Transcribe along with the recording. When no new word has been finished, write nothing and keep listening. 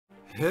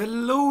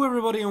Hello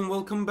everybody and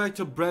welcome back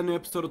to a brand new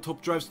episode of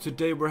Top Drives.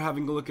 Today we're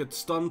having a look at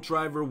Stunt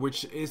Driver,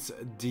 which is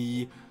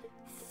the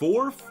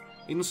fourth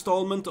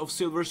installment of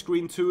Silver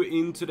Screen 2.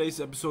 In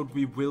today's episode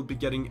we will be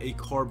getting a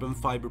carbon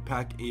fiber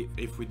pack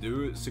if we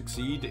do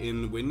succeed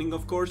in winning,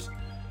 of course.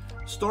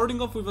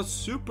 Starting off with a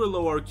super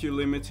low RQ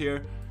limit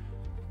here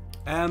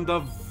and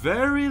a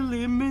very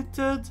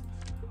limited,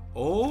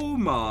 oh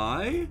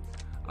my,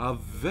 a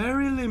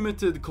very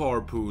limited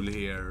carpool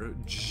here.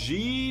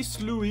 Jeez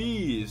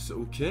Louise.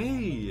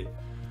 Okay.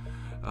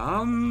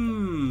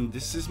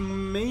 This is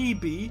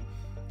maybe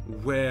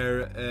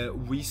where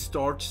we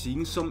start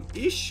seeing some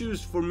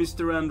issues for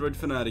Mr. Android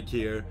Fanatic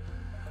here.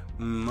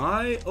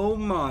 My oh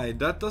my,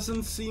 that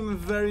doesn't seem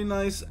very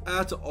nice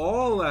at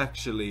all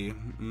actually.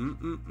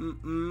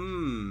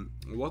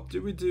 What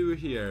do we do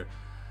here?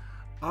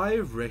 I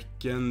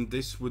reckon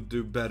this would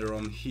do better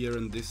on here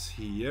and this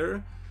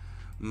here.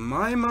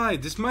 My,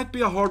 this might be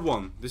a hard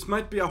one. This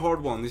might be a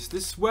hard one. Is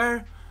this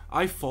where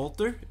I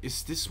falter?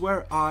 Is this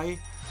where I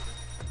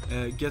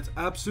get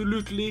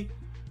absolutely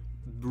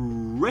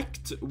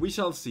wrecked? We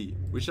shall see.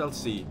 We shall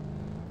see.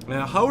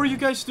 How are you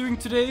guys doing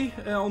today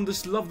on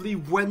this lovely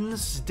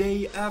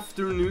Wednesday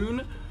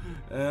afternoon?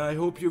 I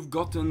hope you've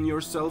gotten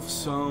yourself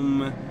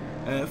some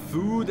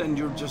food and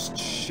you're just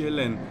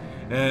chilling.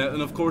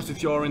 And of course,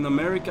 if you are in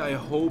America, I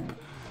hope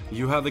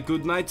you had a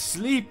good night's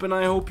sleep, and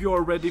I hope you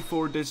are ready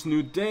for this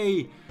new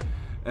day.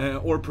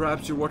 Or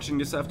perhaps you're watching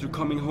this after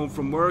coming home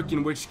from work,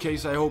 in which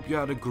case I hope you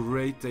had a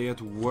great day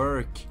at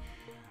work.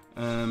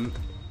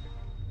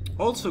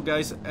 Also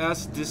guys,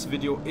 as this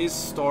video is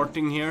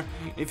starting here,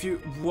 if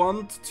you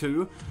want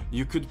to,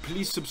 you could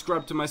please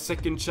subscribe to my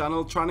second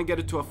channel, trying to get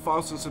it to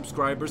 1,000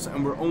 subscribers,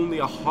 and we're only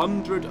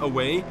 100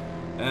 away,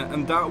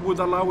 and that would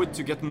allow it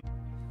to get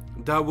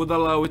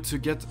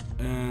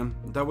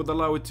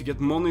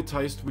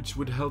monetized, which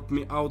would help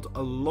me out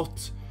a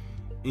lot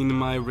in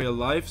my real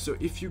life. So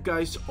if you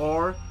guys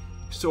are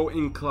so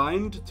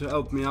inclined to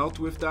help me out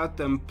with that,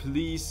 then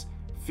please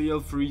feel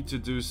free to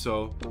do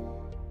so.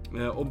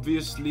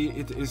 Obviously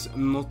it is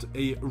not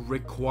a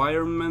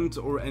requirement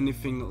or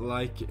anything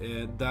like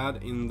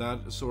that, in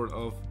that sort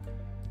of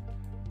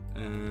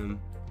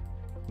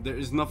there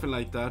is nothing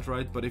like that,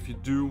 right? But if you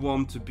do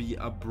want to be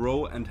a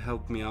bro and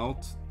help me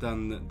out,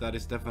 then that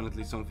is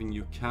definitely something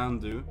you can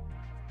do.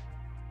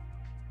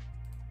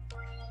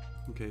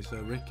 Okay, so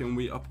I reckon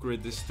we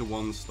upgrade this to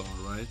 1 star,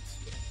 right?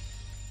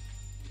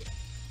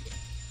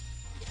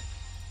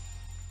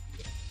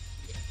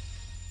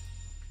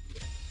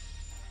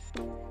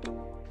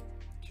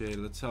 Okay,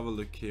 let's have a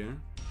look here.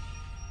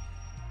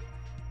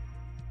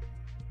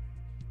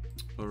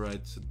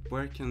 Alright, so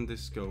where can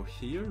this go?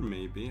 Here,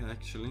 maybe,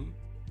 actually.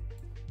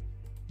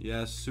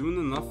 Yeah, soon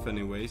enough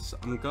anyways.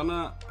 I'm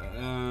gonna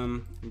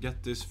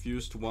get this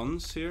fused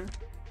once here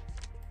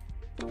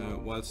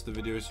whilst the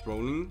video is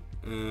rolling,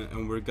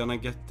 and we're gonna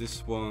get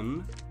this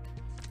one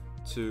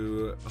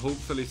to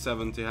hopefully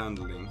 70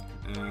 handling,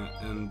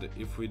 and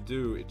if we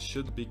do, it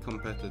should be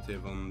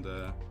competitive on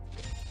the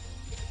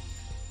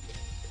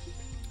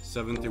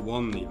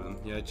 71 even.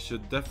 Yeah, it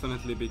should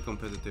definitely be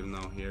competitive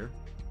now here,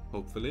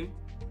 hopefully.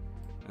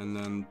 And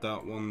then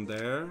that one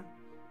there,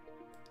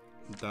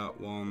 that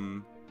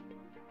one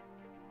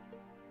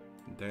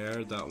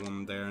there, that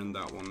one there, and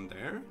that one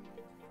there?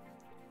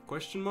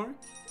 Question mark?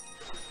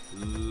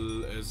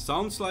 It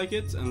sounds like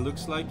it and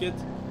looks like it.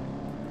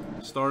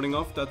 Starting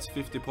off, that's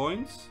 50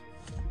 points.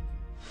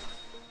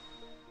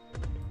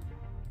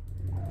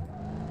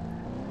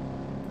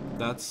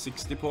 That's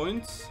 60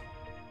 points.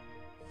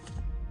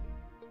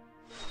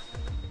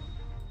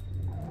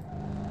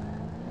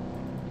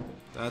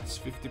 That's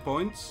 50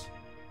 points.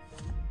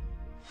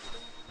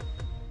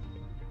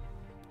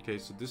 Okay,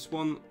 so this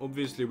one,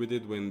 obviously we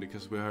did win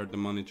because we heard the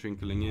money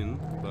trickling in,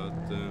 but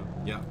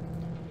yeah,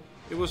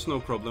 it was no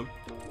problem.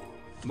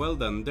 Well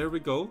then, there we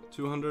go,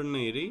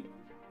 280.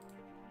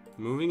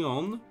 Moving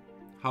on.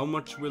 How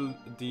much will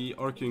the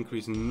RQ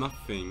increase?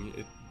 Nothing.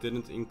 It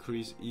didn't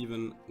increase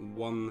even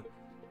 1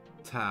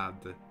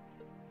 tad.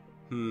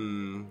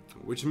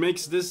 Which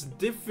makes this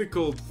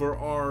difficult for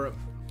our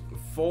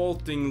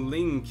faulting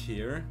link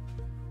here,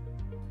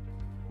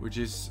 which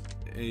is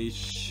a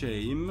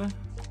shame.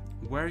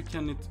 Where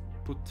can it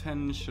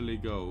potentially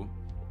go?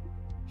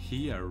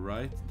 Here,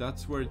 right?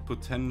 That's where it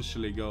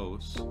potentially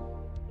goes.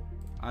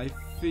 I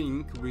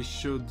think we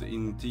should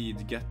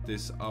indeed get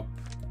this up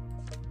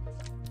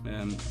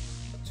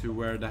to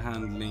where the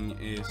handling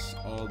is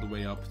all the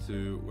way up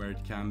to where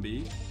it can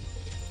be,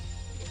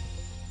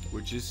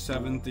 which is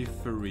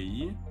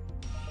 73,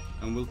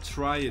 and we'll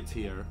try it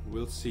here,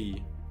 we'll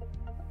see.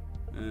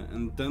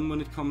 And then when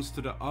it comes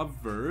to the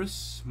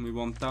others, we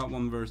want that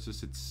one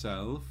versus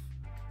itself.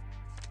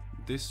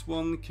 This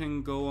one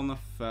can go on a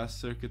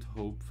fast circuit,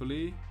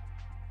 hopefully.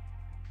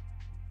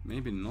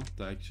 Maybe not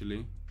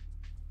actually.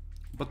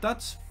 But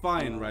that's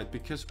fine, right?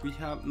 Because we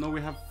have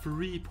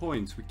 3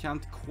 points. We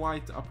can't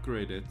quite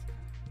upgrade it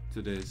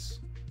to this.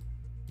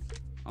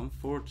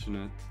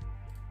 Unfortunate.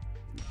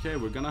 Okay,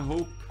 we're gonna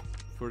hope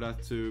for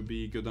that to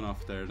be good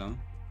enough there then.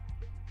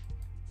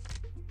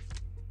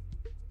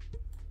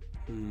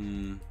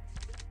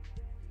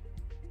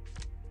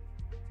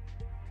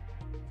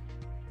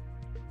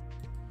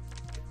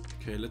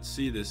 Okay, let's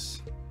see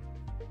this.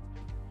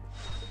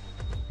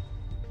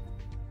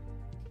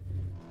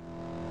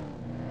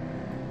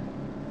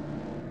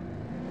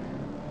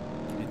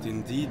 It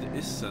indeed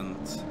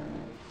isn't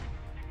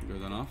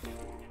good enough.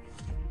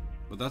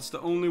 But that's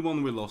the only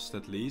one we lost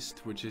at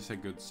least, which is a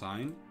good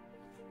sign.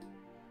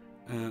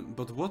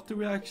 But what do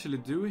we actually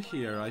do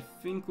here? I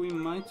think we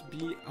might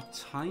be a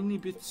tiny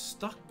bit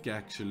stuck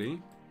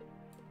actually.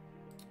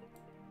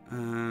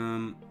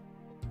 When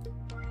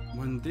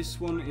this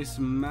one is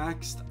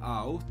maxed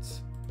out,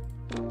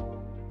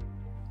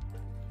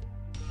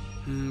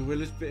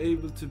 will it be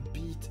able to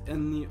beat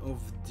any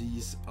of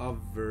these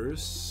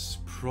others?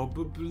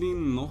 Probably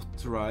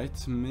not,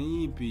 right?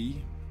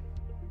 Maybe.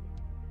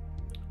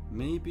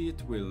 Maybe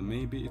it will,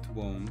 maybe it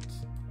won't.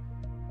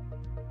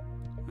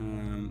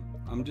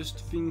 I'm just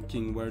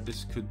thinking where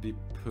this could be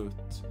put.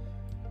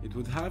 It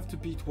would have to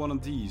beat one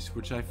of these,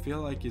 which I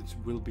feel like it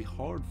will be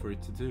hard for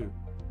it to do.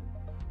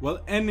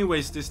 Well,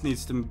 anyways, this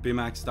needs to be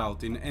maxed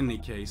out in any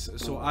case,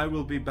 so I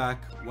will be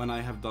back when I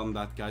have done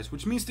that, guys,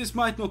 which means this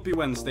might not be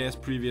Wednesday as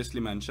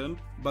previously mentioned,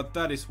 but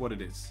that is what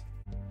it is.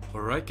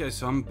 Alright guys,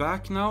 so I'm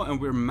back now and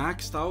we're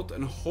maxed out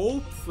and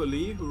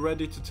hopefully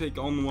ready to take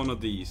on one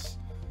of these.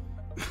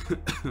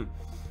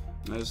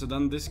 So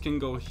then this can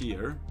go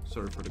here,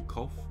 sorry for the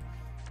cough.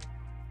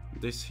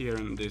 This here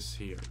and this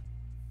here,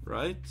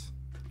 right?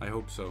 I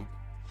hope so.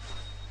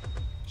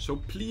 So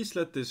please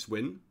let this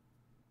win.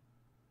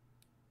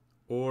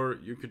 Or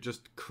you could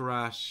just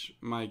crash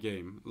my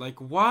game. Like,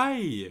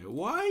 why?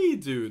 Why,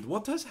 dude?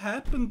 What has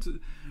happened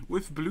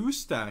with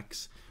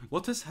BlueStacks?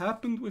 What has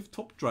happened with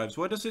topdrives?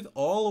 Why does it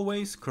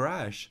always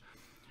crash?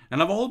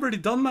 And I've already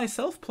done my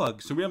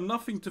self-plug, so we have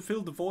nothing to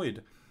fill the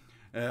void.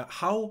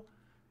 How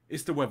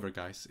is the weather,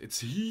 guys?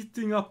 It's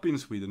heating up in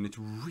Sweden. It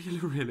really,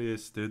 really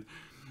is, dude.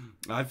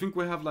 I think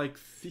we have like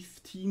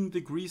 15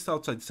 degrees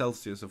outside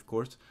Celsius, of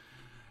course.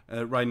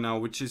 Right now,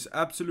 which is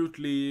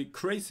absolutely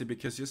crazy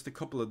because just a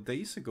couple of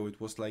days ago it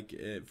was like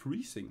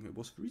freezing. It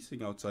was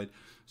freezing outside.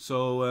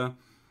 So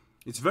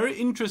it's very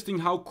interesting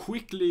how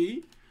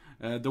quickly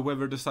the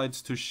weather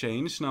decides to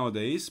change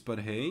nowadays. But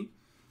hey,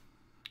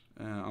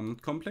 I'm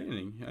not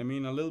complaining. I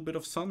mean, a little bit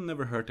of sun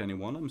never hurt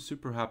anyone. I'm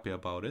super happy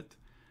about it.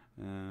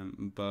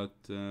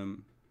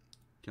 Can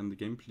the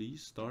game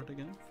please start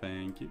again?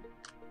 Thank you.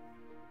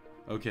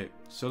 Okay,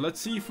 so let's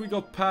see if we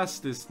got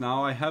past this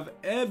now. I have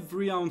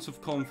every ounce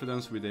of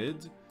confidence we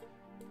did,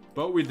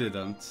 but we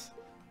didn't.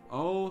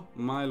 Oh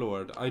my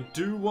lord. I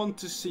do want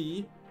to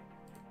see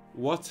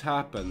what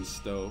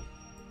happens though.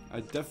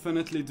 I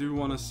definitely do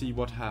want to see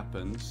what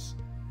happens.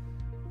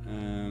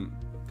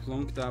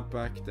 Plonk that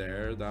back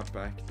there, that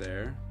back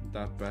there,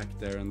 that back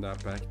there, and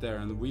that back there.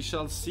 And we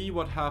shall see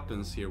what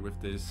happens here with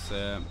this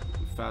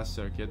fast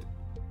circuit,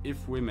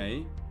 if we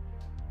may.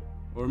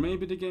 Or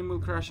maybe the game will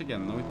crash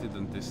again. No, it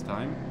didn't this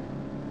time.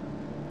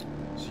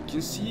 So you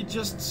can see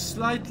just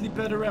slightly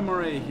better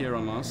MRA here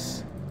on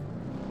us.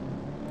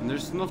 And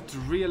there's not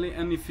really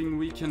anything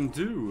we can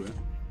do.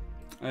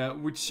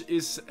 Which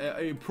is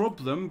a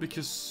problem,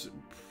 because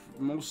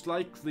most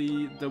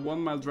likely the 1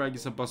 mile drag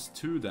is a bust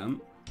 2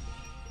 then.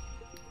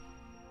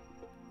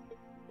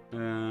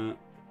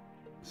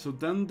 So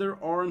then there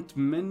aren't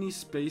many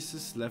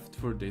spaces left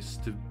for this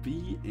to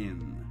be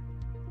in.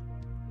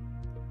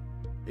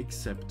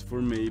 Except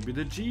for maybe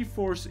the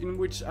G-Force, in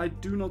which I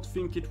do not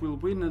think it will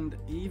win, and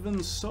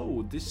even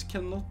so, this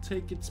cannot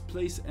take its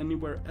place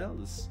anywhere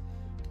else.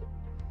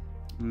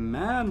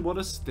 Man, what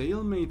a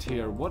stalemate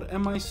here. What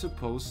am I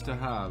supposed to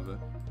have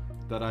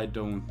that I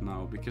don't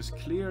now? Because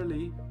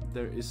clearly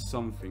there is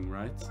something,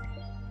 right?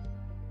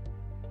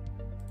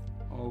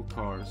 All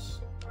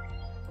cars.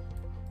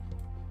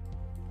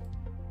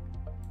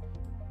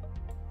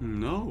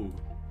 No.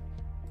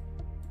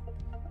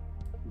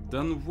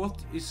 Then what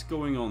is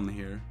going on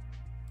here?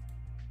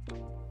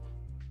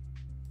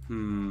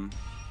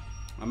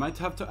 I might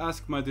have to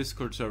ask my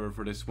Discord server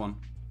for this one.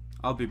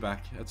 I'll be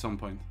back at some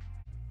point.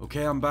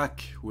 Okay, I'm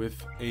back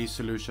with a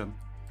solution.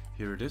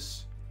 Here it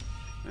is.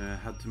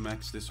 Had to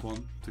max this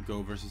one to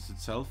go versus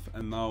itself,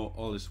 and now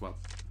all is well.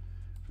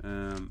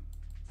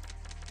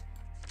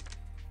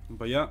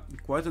 But yeah,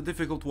 quite a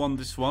difficult one,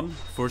 this one,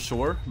 for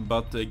sure.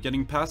 But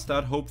getting past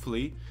that,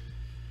 hopefully,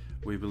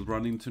 we will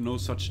run into no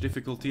such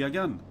difficulty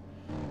again.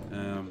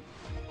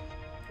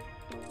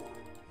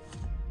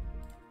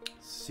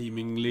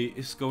 Seemingly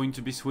is going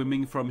to be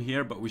swimming from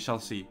here, but we shall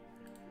see.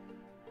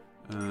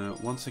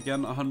 Once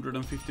again,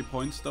 150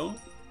 points though.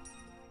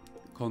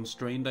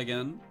 Constrained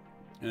again.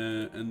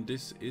 And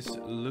this is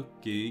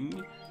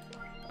looking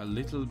a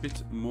little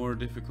bit more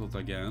difficult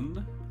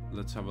again.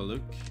 Let's have a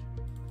look.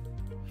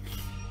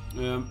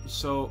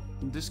 So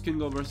this can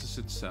go versus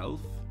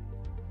itself.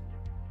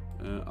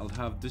 I'll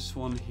have this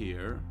one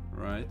here,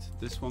 right?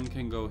 This one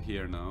can go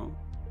here now.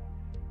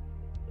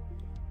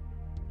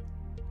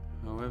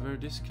 However,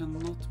 this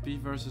cannot be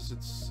versus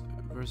itself,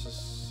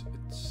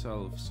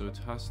 so it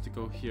has to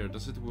go here.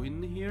 Does it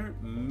win here?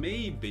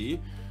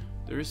 Maybe.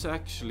 There is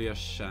actually a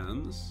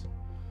chance.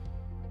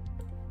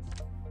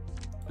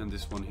 And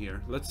this one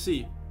here. Let's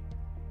see.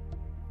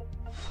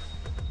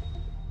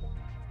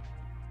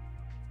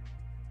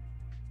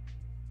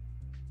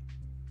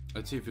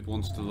 Let's see if it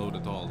wants to load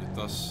at all. It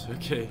does.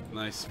 Okay,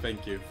 nice.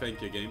 Thank you.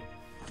 Thank you, game.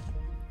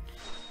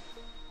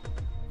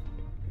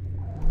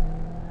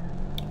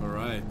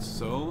 Alright,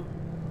 so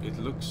it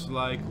looks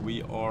like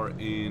we are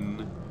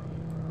in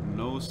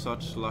no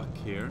such luck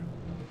here.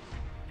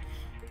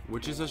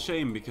 Which is a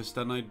shame, because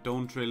then I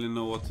don't really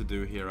know what to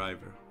do here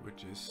either.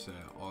 Which is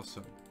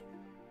awesome.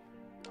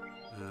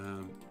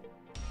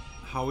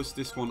 How is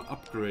this one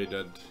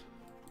upgraded?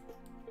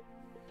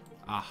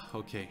 Ah,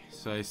 okay,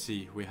 so I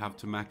see. We have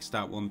to max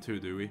that one too,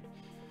 do we?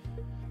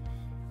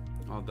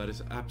 Oh, that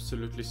is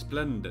absolutely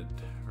splendid,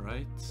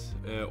 right?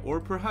 Or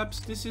perhaps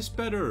this is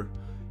better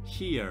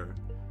here,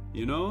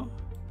 you know?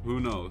 Who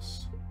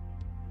knows?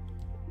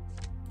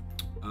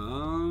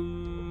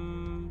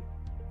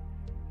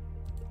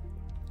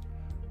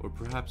 Or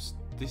perhaps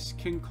this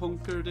can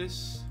conquer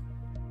this.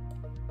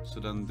 So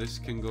then this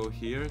can go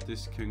here,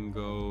 this can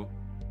go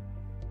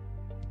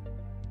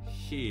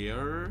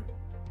here.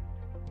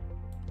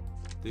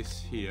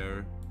 This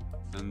here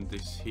and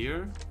this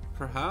here,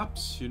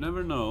 perhaps, you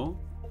never know.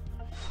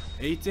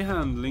 80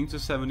 handling to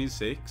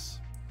 76.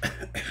 I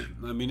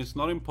mean, it's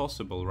not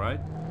impossible,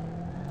 right?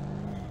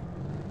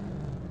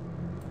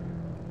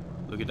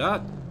 Look at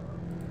that.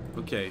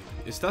 Okay,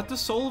 is that the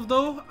solve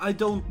though? I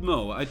don't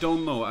know.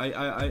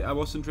 I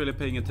wasn't really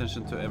paying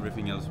attention to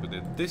everything else with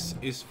it. This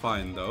is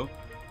fine though.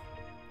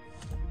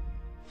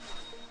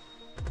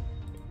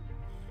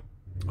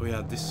 Oh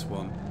yeah, this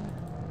one.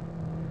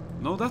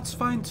 No, that's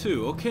fine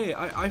too. Okay,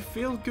 I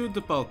feel good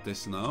about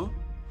this now.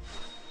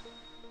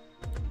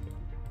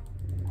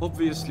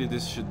 Obviously,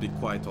 this should be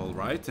quite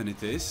alright, and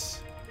it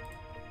is.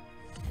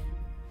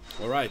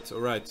 Alright,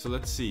 so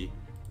let's see.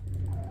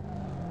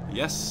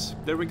 Yes,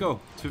 there we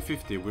go.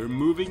 250. We're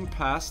moving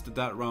past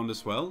that round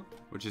as well,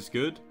 which is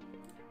good.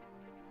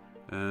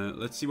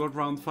 Let's see what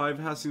round 5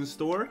 has in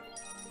store.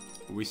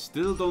 We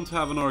still don't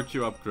have an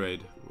RQ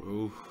upgrade.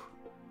 Ooh,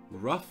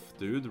 rough,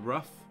 dude,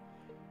 rough.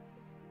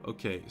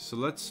 Okay, so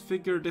let's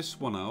figure this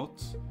one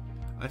out.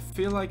 I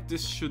feel like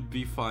this should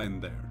be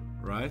fine there,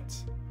 right?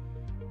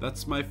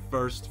 That's my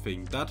first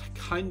thing. That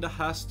kinda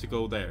has to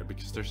go there,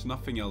 because there's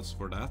nothing else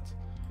for that.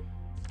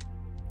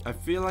 I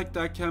feel like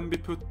that can be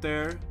put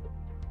there.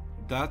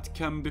 That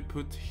can be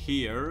put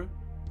here.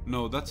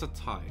 No, that's a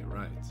tie,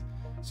 right?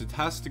 So it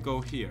has to go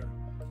here.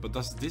 But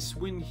does this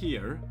win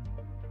here?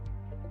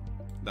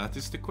 That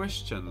is the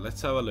question.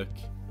 Let's have a look.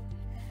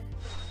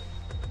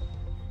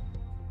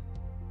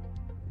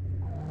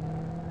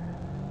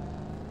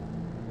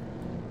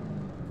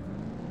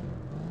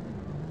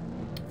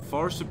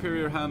 Far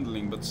superior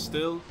handling, but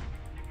still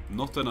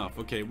not enough.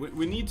 Okay,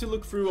 we need to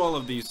look through all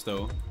of these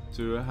though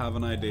to have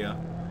an idea.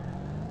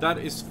 That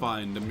is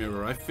fine, the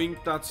mirror. I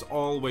think that's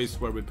always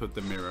where we put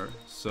the mirror.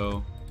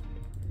 So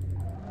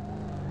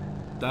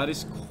that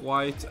is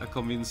quite a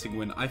convincing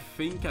win. I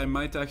think I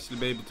might actually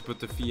be able to put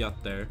the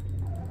Fiat there.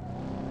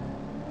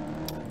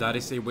 That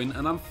is a win.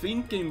 And I'm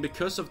thinking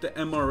because of the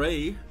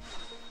MRA,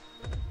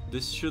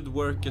 this should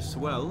work as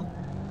well.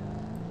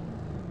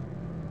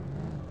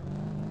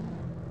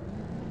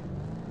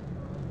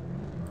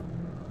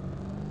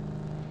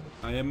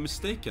 I am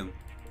mistaken.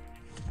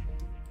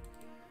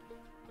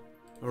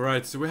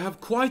 Alright, so we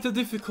have quite a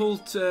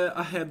difficult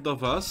ahead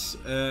of us.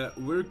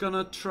 We're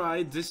gonna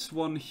try this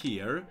one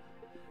here.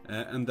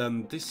 And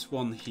then this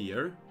one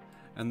here.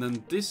 And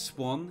then this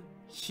one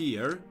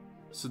here.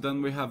 So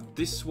then we have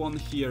this one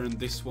here and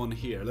this one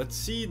here. Let's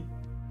see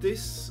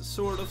this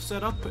sort of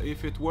setup,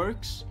 if it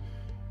works.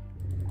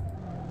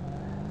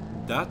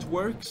 That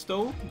works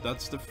though.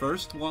 That's the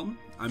first one.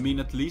 I mean,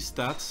 at least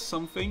that's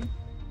something.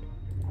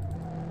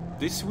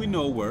 This we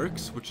know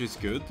works, which is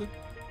good.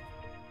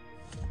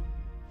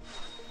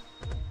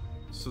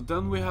 So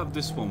then we have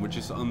this one, which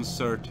is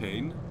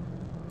uncertain.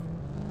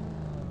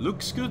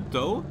 Looks good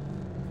though.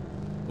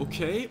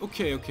 Okay.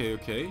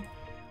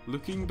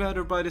 Looking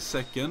better by the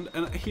second.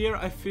 And here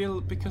I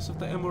feel, because of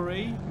the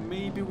MRA,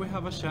 maybe we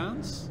have a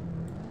chance.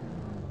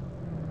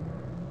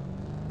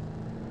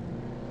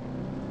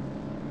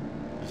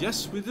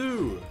 Yes, we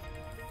do.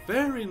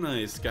 Very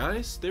nice,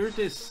 guys. There it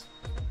is.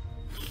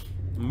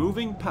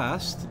 Moving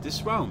past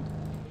this round.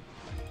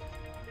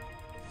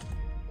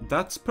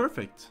 That's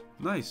perfect.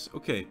 Nice.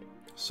 Okay.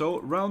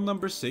 So round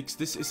number 6.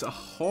 This is a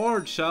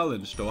hard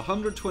challenge though.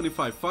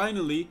 125.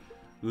 Finally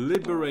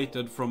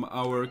liberated from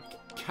our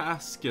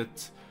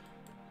casket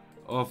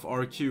of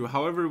RQ.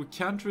 However, we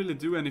can't really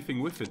do anything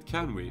with it,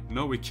 can we?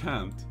 No, we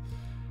can't.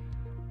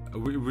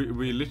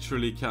 We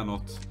literally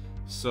cannot.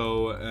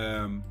 So,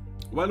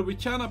 well, we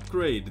can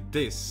upgrade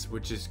this,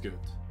 which is good.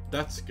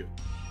 That's good.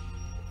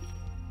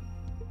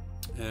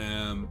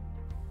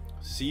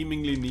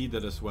 Seemingly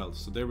needed as well.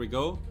 So there we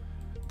go.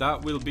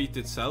 That will beat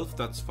itself.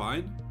 That's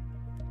fine.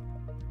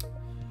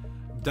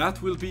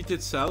 That will beat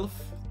itself.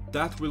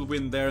 That will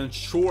win there, and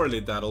surely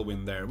that'll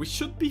win there. We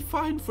should be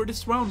fine for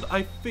this round,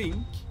 I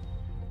think.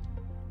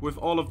 with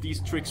all of these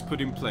tricks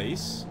put in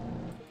place.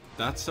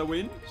 That's a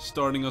win.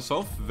 Starting us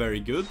off. Very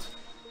good.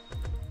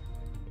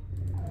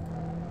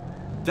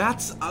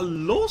 That's a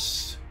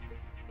loss?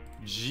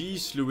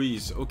 Jeez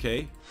Louise.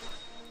 Okay.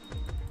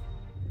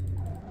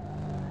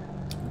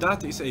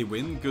 That is a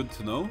win. Good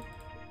to know.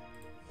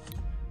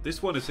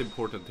 This one is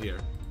important here.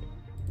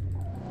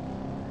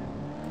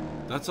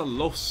 That's a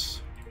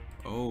loss.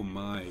 Oh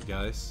my,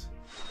 guys.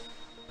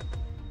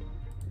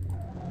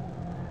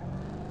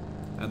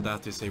 And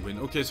that is a win.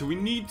 Okay, so we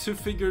need to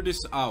figure this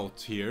out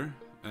here.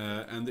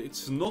 And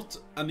it's not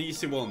an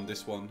easy one,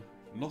 this one.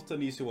 Not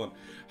an easy one.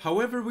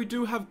 However, we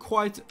do have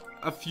quite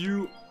a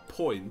few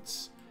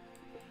points.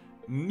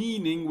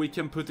 Meaning we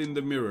can put in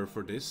the mirror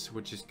for this,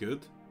 which is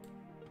good.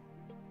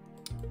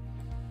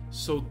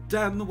 So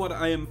then what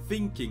I am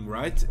thinking,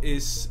 right,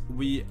 is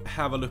we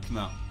have a look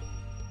now.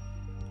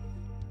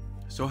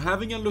 So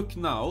having a look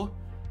now,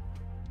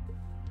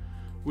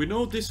 we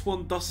know this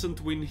one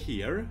doesn't win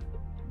here.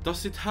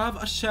 Does it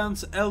have a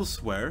chance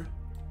elsewhere?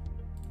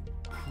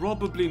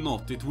 Probably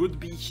not. It would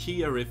be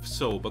here if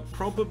so, but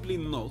probably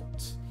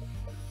not.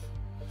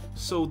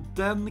 So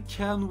then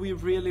can we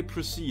really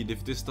proceed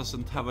if this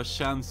doesn't have a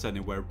chance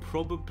anywhere?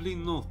 Probably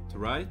not,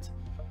 right?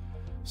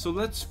 So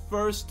let's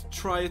first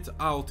try it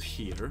out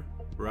here,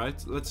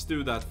 right? Let's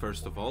do that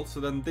first of all. So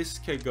then this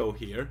can go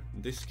here,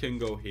 this can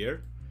go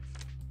here,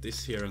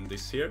 this here and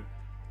this here.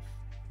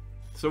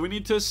 So we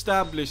need to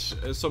establish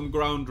some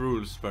ground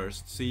rules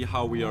first, see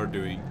how we are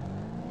doing.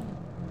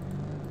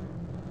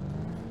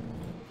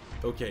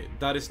 Okay,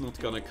 that is not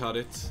gonna cut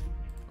it.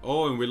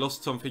 Oh, and we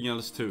lost something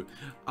else too.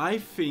 I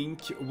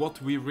think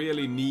what we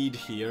really need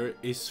here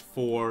is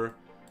for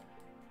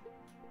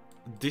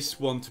this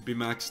one to be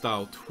maxed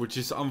out, which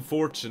is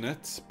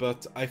unfortunate,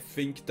 but I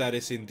think that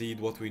is indeed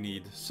what we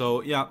need.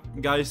 So yeah,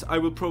 guys, I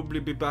will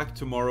probably be back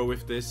tomorrow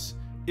with this.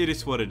 It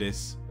is what it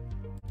is.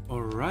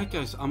 Alright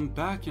guys, I'm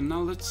back and now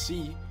let's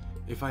see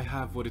if I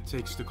have what it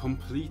takes to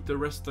complete the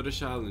rest of the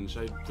challenge.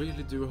 I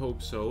really do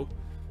hope so.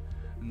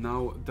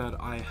 Now that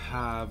I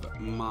have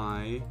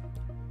my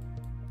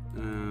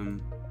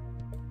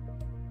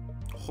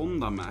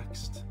Honda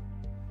maxed.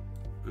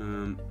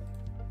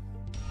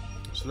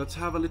 So let's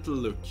have a little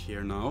look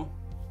here now.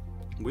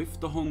 With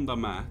the Honda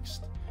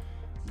maxed,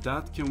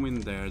 that can win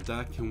there,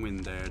 that can win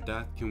there,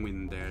 that can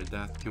win there,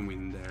 that can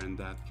win there, and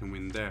that can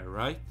win there,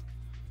 right?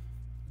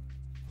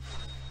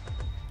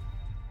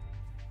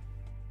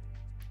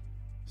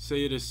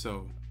 Say it is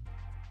so.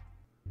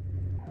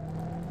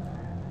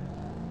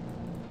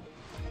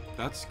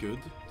 That's good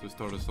to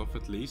start us off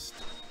at least.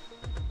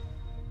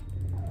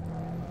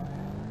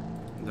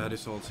 That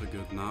is also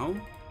good now.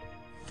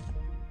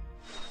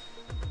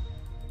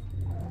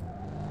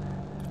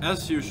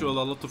 As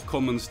usual, a lot of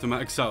commons to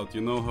max out,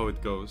 you know how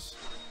it goes.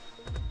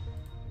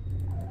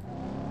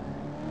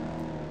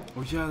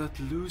 Oh yeah, that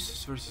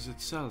loses versus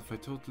itself. I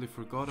totally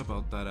forgot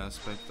about that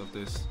aspect of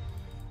this.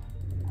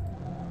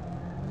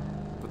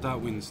 But that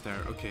wins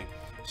there, okay.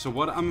 So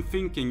what I'm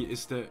thinking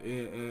is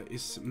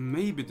is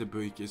maybe the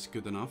Buick is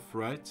good enough,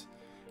 right?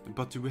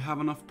 But do we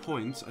have enough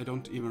points? I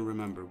don't even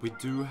remember. We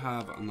do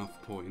have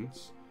enough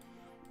points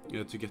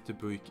to get the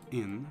Buick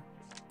in.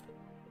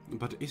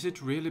 But is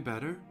it really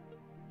better?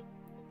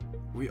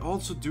 We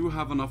also do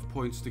have enough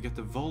points to get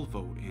the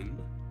Volvo in.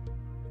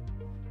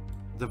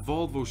 The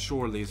Volvo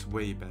surely is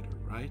way better,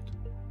 right?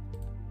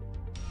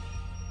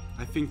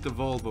 I think the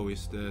Volvo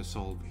is the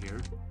solve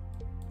here.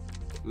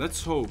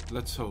 Let's hope,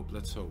 let's hope,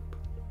 let's hope.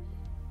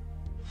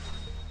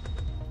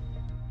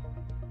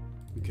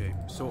 Okay,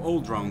 so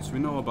old rounds, we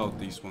know about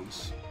these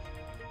ones.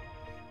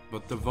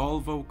 But the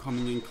Volvo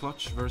coming in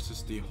clutch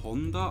versus the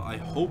Honda, I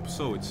hope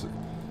so. It's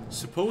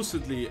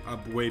supposedly a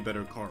way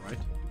better car, right?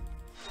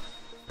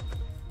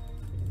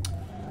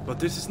 But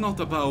this is not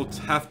about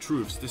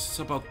half-truths, this is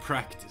about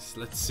practice.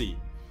 Let's see.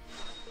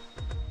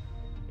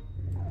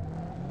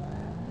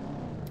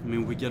 I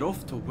mean, we get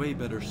off to a way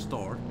better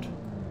start.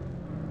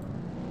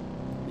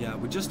 Yeah,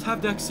 we just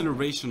have the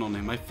acceleration on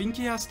him. I think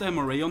he has the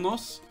MRA on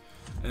us.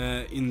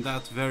 In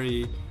the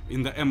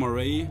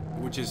MRA,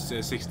 which is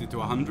 60 to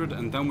 100,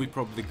 and then we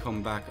probably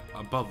come back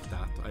above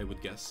that, I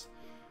would guess.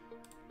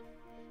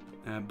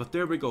 But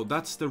there we go,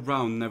 that's the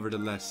round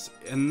nevertheless.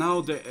 And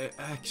now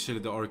actually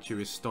the RQ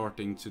is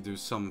starting to do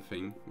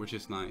something, which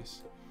is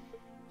nice.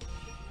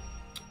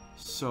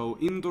 So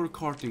indoor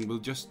karting will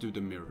just do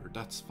the mirror,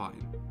 that's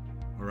fine.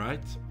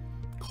 Alright?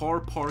 Car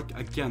park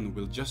again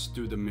will just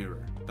do the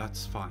mirror,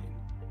 that's fine.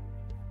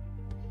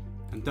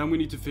 And then we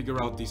need to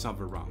figure out these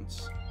other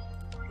rounds.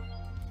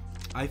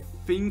 I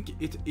think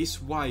it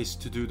is wise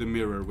to do the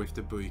mirror with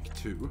the Buick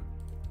too.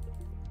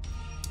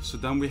 So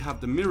then we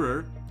have the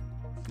mirror,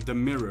 the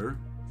mirror,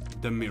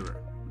 the mirror,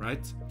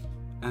 right?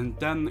 And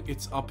then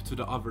it's up to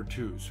the other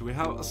two. So we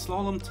have a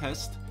slalom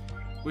test,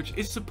 which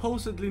is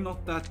supposedly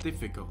not that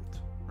difficult,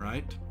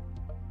 right?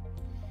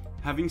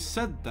 Having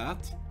said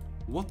that,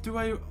 what do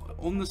I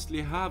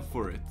honestly have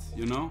for it,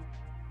 you know?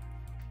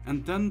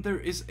 And then there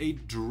is a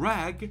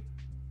drag,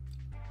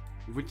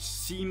 which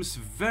seems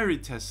very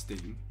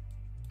testing.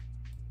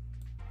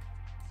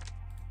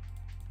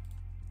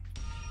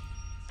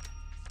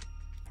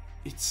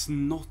 It's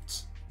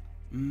not.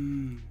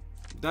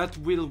 That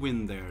will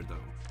win there though.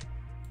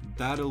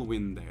 That'll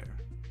win there.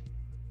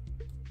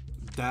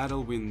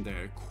 That'll win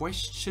there.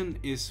 Question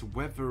is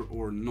whether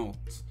or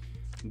not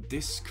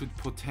this could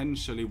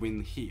potentially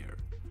win here.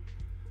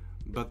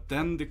 But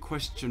then the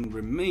question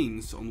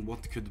remains on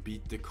what could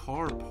beat the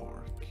car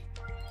park.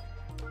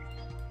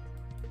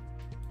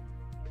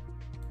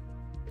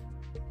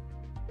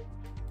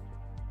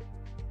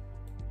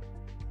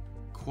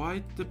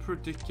 Quite the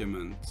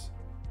predicament.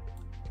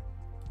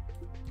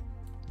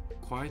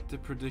 Quite the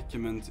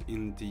predicament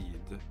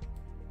indeed.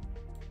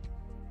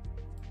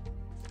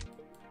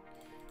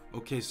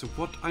 Okay, so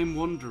what I'm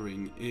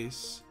wondering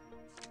is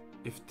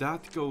if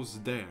that goes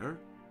there,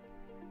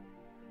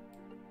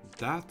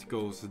 that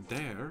goes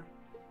there,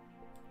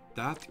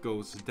 that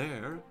goes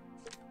there,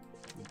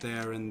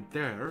 there and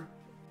there.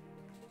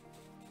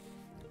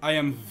 I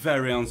am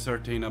very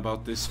uncertain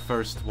about this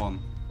first one.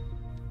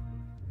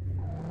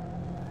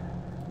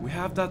 We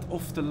have that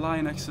off the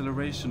line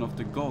acceleration of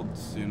the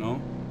gods, you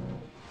know?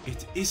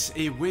 It is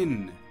a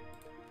win.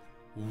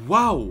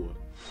 Wow!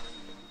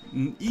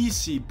 An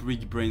easy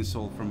big brain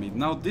solve from me.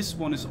 Now this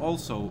one is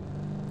also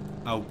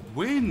a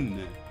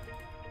win.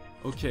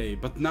 Okay,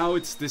 but now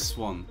it's this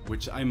one,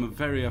 which I'm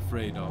very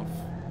afraid of.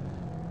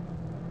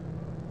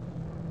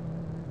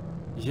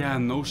 Yeah,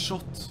 no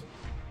shot.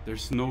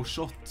 There's no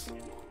shot.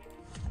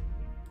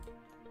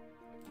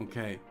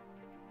 Okay.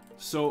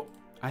 So,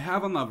 I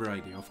have another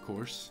idea, of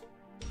course.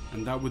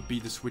 And that would be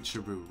the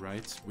switcheroo,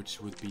 right? Which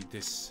would be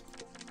this.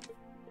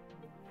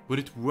 Would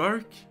it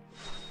work?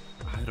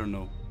 I don't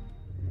know.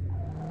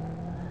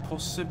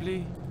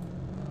 Possibly?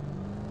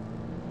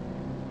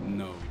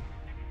 No.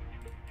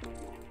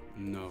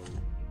 No.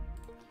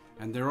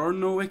 And there are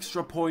no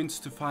extra points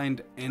to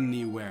find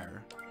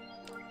anywhere.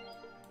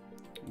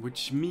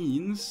 Which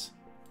means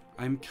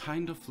I'm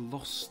kind of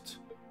lost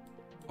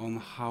on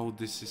how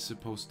this is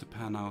supposed to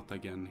pan out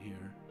again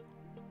here.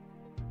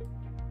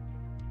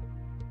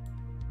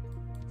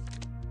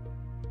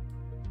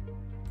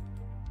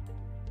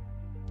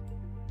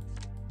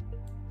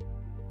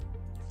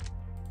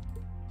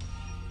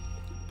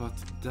 But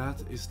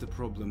that is the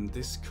problem.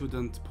 This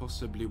couldn't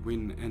possibly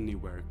win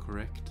anywhere,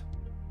 correct?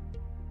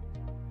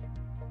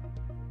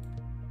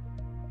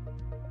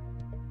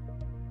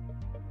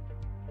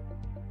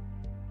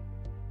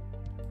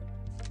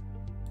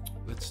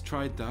 Let's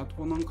try that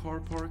one on car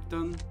park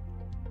then.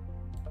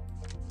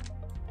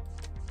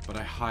 But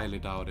I highly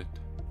doubt it.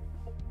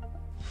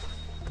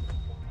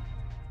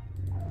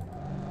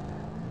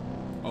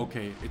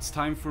 Okay, it's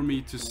time for me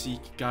to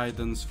seek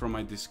guidance from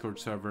my Discord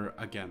server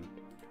again.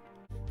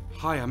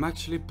 Hi, I'm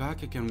actually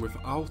back again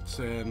without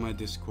my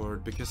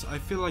Discord, because I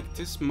feel like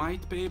this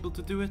might be able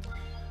to do it.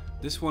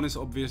 This one is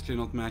obviously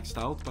not maxed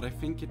out, but I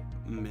think it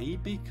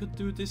maybe could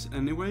do this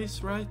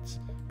anyways, right?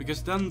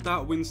 Because then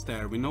that wins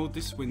there, we know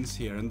this wins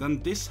here, and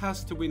then this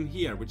has to win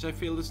here, which I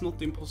feel is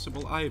not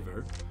impossible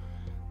either.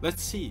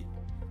 Let's see.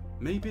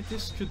 Maybe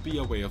this could be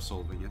a way of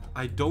solving it.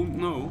 I don't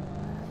know,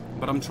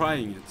 but I'm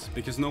trying it,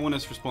 because no one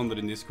has responded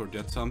in Discord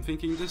yet, so I'm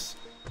thinking this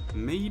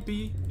may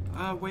be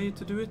a way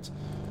to do it.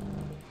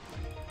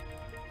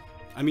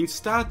 I mean,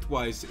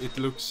 stat-wise, it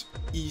looks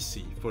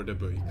easy for the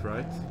Buick,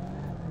 right?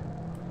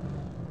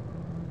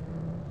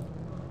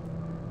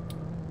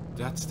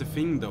 That's the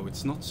thing, though.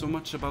 It's not so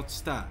much about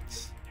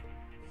stats.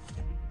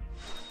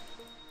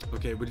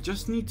 Okay, we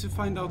just need to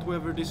find out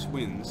whether this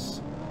wins.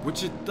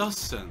 Which it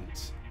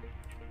doesn't.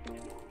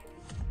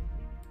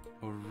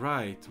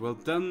 Alright, well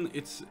then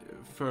it's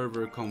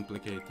further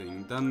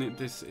complicating. Then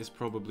this is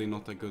probably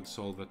not a good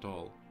solve at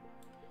all.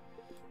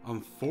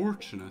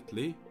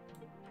 Unfortunately...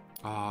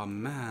 Ah,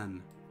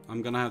 man.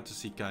 I'm gonna have to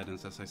seek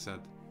guidance, as I said.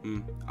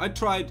 I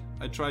tried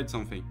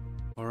something.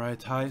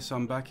 Alright, hi, so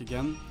I'm back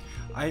again.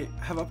 I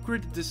have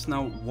upgraded this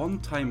now one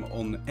time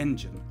on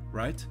engine,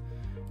 right?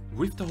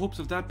 With the hopes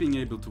of that being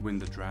able to win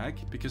the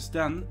drag, because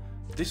then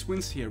this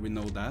wins here, we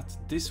know that.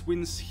 This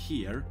wins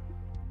here,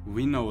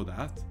 we know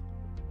that.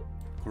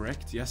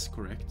 Correct? Yes,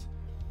 correct.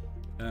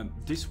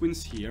 This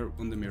wins here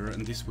on the mirror,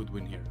 and this would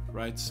win here,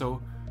 right?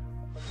 So,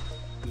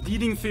 the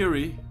leading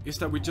theory is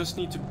that we just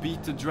need to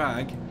beat the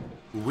drag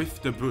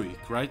with the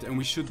Buick, right? And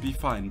we should be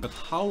fine. But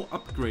how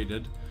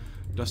upgraded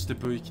does the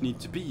Buick need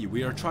to be?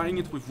 We are trying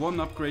it with one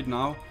upgrade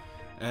now,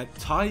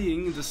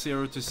 tying the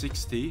 0 to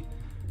 60,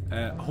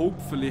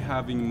 hopefully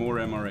having more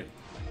MRA.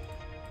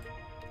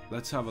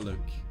 Let's have a look.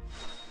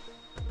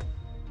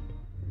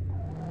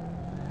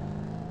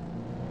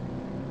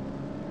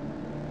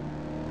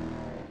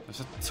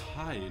 There's a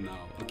tie now.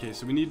 Okay,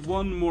 so we need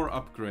one more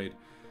upgrade.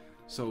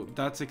 So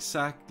that's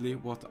exactly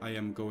what I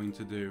am going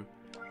to do.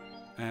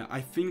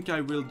 I think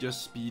I will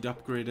just speed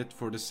upgrade it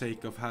for the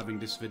sake of having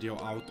this video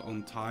out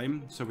on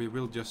time. So we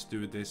will just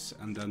do this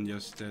and then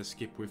just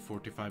skip with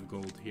 45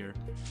 gold here.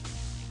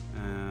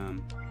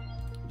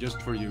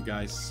 Just for you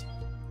guys.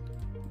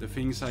 The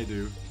things I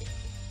do.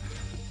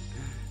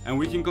 And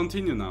we can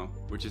continue now,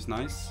 which is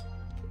nice.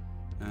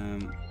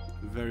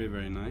 Very,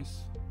 very nice.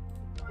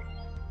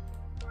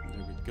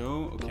 There we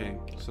go. Okay,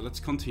 so let's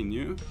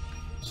continue.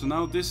 So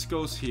now this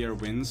goes here,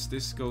 wins,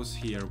 this goes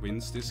here,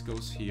 wins, this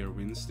goes here,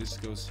 wins, this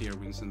goes here,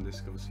 wins, and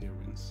this goes here,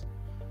 wins.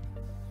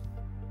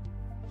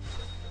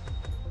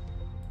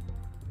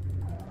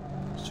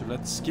 So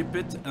let's skip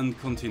it and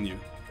continue.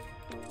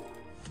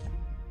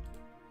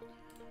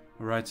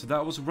 Alright, so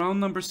that was round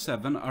number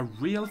 7. A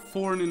real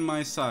thorn in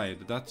my side,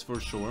 that's for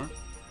sure.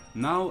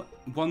 Now,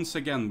 once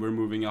again, we're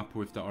moving up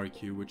with the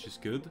RQ, which is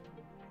good.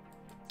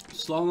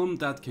 Slalom,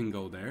 that can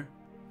go there.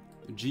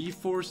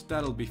 G-force,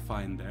 that'll be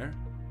fine there.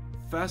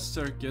 Fast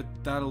circuit,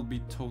 that'll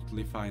be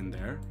totally fine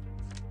there.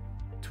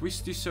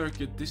 Twisty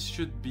circuit, this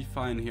should be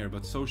fine here,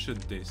 but so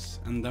should this.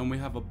 And then we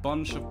have a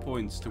bunch of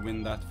points to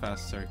win that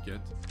fast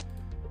circuit.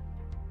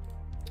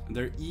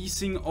 They're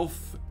easing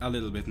off a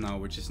little bit now,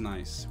 which is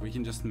nice. We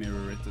can just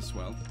mirror it as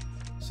well.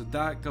 So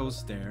that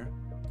goes there.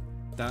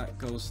 That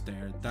goes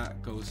there.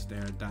 That goes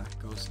there. That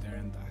goes there.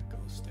 And that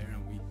goes there.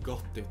 And we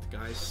got it,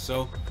 guys.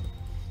 So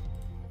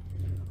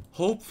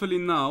hopefully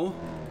now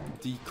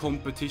the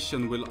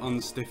competition will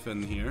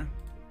unstiffen here.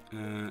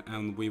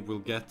 And we will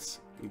get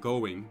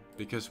going.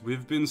 Because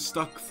we've been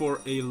stuck for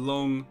a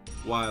long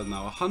while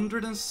now.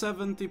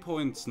 170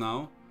 points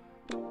now.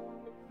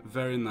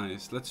 Very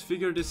nice. Let's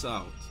figure this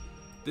out.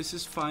 This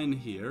is fine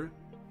here.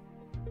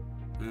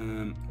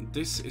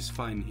 This is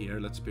fine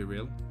here, let's be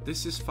real.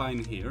 This is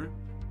fine here.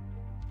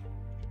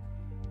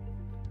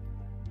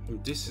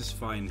 This is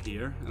fine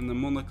here. And the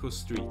Monaco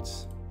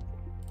streets.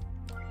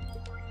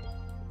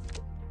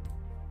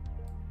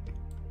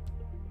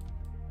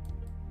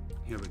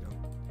 Here we go.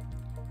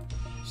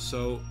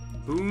 So,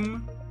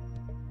 boom,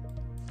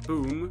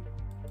 boom,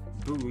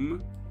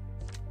 boom,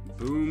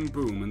 boom,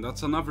 boom. And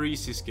that's another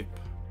easy skip.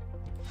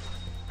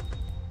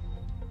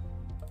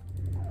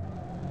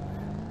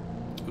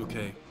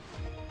 Okay,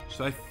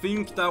 so I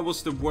think that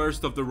was the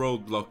worst of the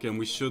roadblock and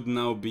we should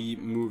now be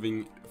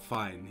moving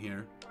fine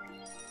here.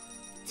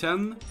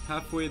 10,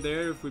 halfway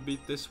there if we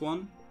beat this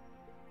one.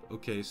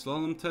 Okay,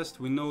 slalom test,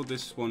 we know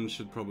this one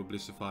should probably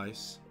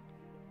suffice.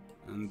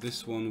 And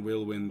this one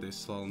will win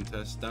this slalom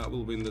test, that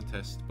will win the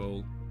test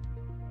bowl.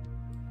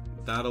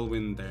 That'll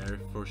win there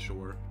for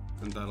sure,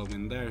 and that'll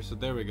win there, so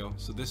there we go.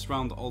 So this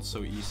round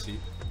also easy.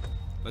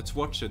 Let's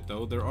watch it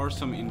though, there are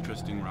some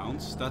interesting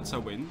rounds, that's a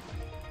win.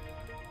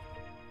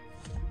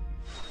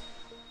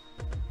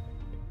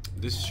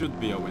 This should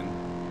be a win.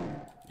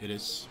 It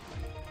is.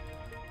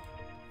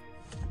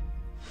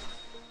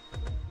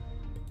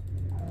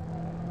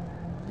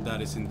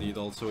 That is indeed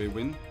also a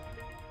win.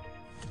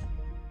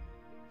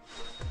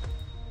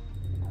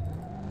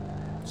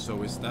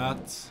 So is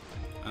that.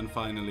 And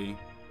finally.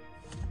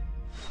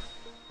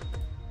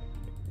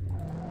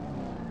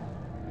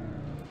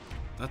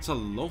 That's a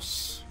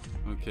loss.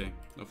 Okay,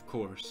 of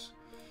course.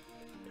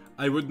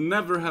 I would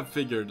never have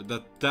figured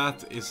that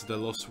that is the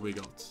loss we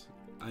got.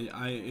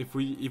 If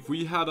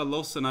we had a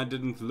loss and I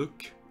didn't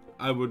look,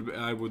 I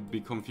would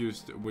be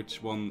confused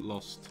which one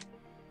lost.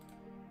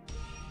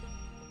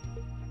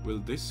 Will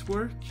this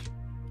work?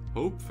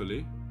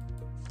 Hopefully.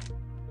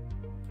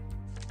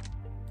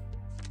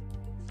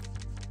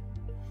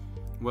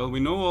 Well,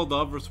 we know all the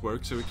others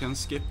work, so we can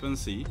skip and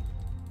see.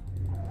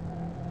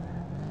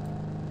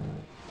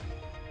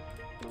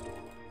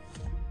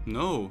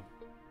 No.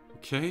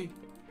 Okay.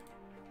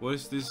 What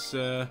is this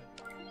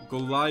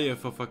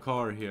Goliath of a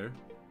car here?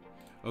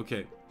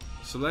 Okay,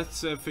 so let's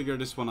figure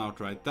this one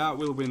out, right? That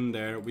will win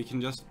there. We can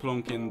just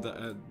plonk in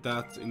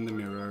that in the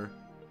mirror.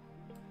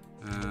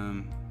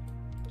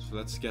 So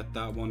let's get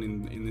that one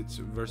in its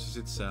versus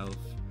itself.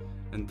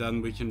 And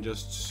then we can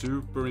just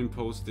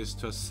superimpose this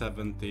to a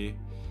 70.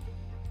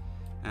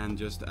 And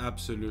just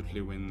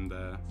absolutely win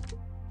the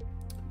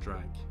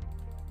drag.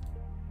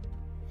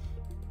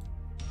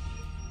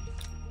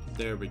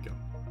 There we go.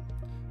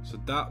 So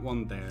that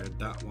one there,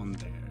 that one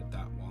there,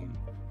 that one.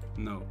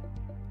 No.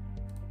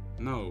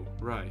 No,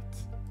 right.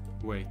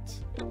 Wait.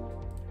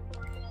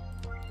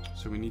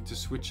 So we need to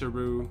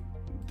switcheroo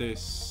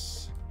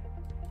this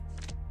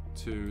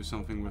to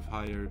something with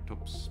higher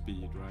top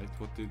speed, right?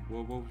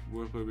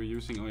 What were we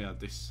using? Oh yeah,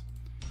 this.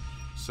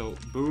 So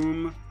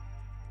boom,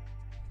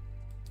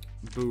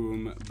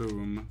 boom,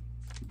 boom,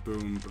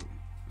 boom, boom.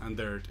 And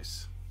there it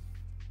is.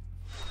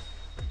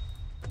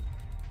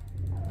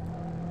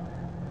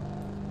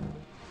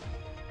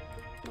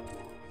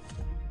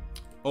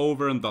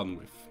 Over and done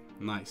with.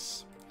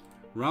 Nice.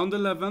 Round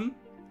 11,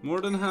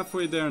 more than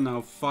halfway there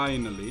now,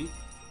 finally.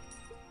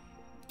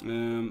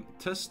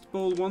 Test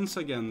bowl once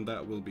again,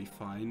 that will be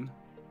fine.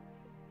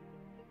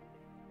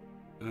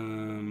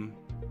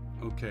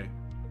 Okay.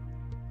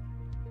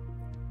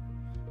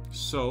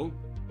 So,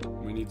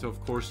 we need to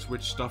of course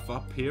switch stuff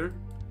up here.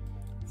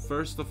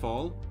 First of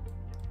all,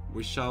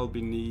 we shall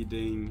be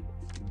needing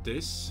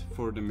this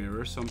for the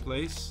mirror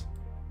someplace.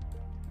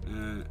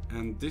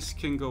 And this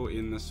can go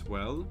in as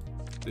well.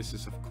 This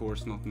is of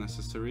course not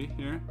necessary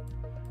here.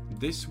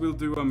 This will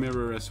do a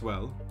mirror as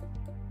well.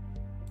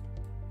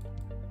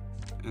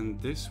 And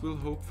this will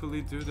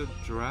hopefully do the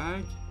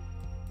drag.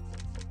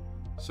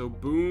 So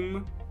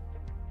boom.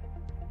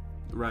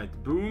 Right,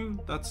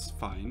 boom, that's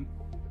fine.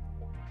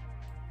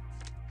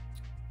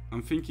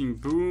 I'm thinking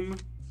boom,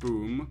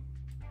 boom,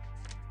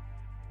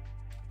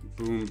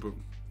 boom,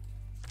 boom.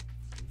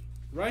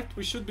 Right,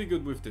 we should be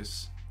good with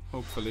this,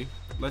 hopefully.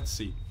 Let's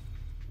see.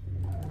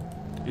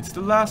 It's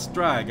the last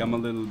drag I'm a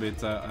little bit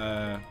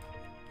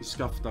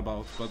scuffed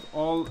about, but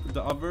all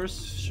the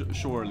others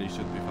surely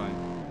should be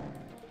fine.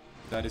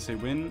 That is a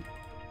win.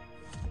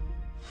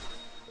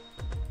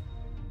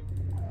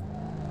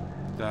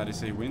 That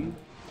is a win.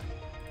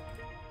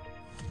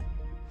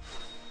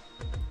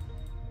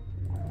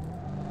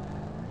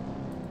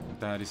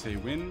 That is a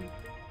win.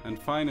 And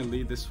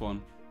finally, this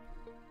one.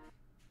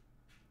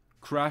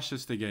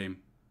 Crashes the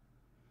game.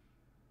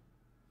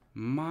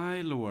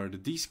 My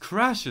lord, these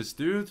crashes,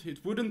 dude.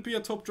 It wouldn't be a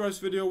Top Drives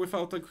video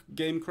without a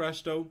game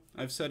crash, though.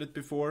 I've said it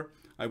before.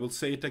 I will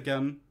say it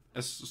again.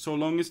 So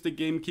long as the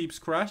game keeps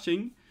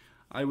crashing,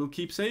 I will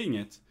keep saying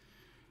it.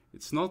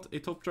 It's not a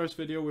Top Drives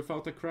video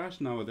without a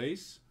crash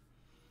nowadays.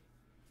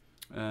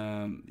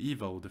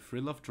 Evo, the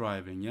thrill of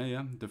driving.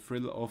 Yeah. The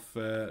thrill of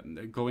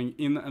going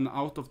in and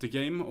out of the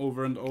game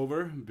over and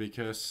over,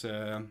 because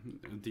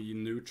the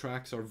new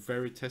tracks are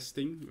very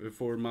testing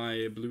for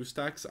my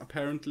BlueStacks,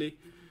 apparently.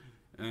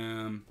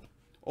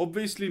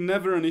 Obviously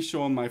never an issue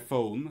on my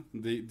phone,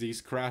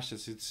 these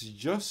crashes. It's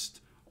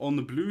just on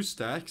the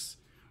BlueStacks,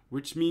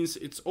 which means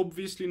it's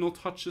obviously not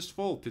Hutch's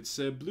fault. It's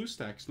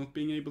BlueStacks not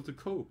being able to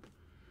cope.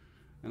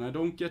 And I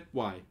don't get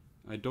why.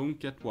 I don't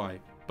get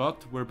why.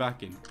 But we're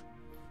back in.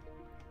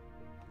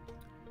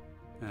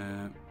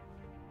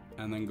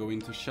 And then go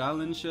into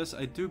challenges.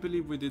 I do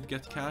believe we did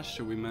get cash,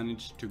 so we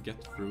managed to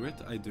get through it,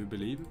 I do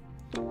believe.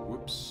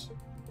 Whoops.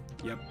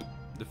 Yep.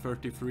 The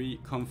 33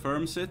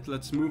 confirms it.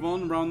 Let's move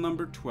on. Round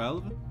number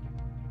 12.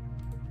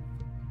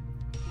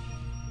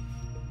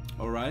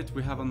 Alright,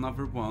 we have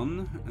another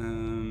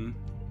one.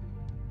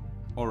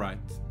 Alright.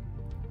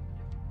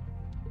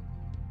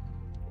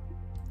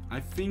 I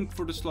think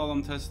for the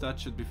slalom test that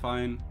should be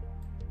fine.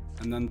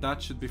 And then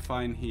that should be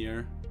fine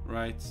here,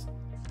 right?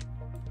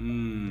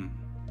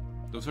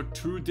 Those are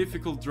two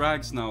difficult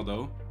drags now,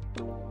 though.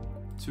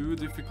 Two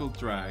difficult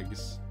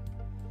drags.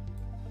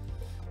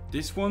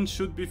 This one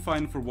should be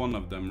fine for one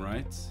of them,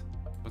 right?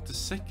 But the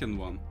second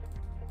one...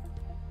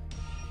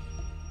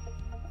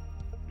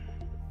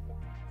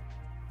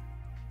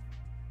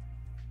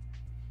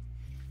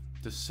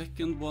 The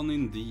second one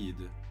indeed.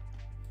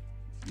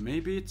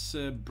 Maybe it's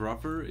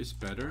brother is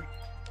better?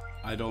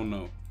 I don't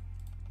know.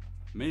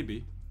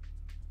 Maybe.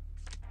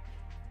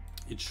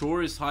 It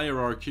sure is higher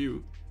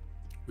RQ.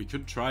 We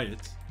could try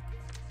it.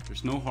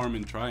 There's no harm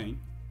in trying.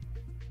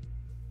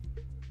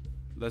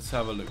 Let's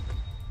have a look.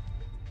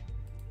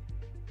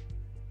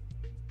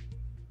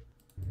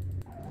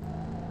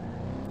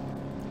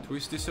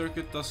 Twisty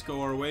circuit does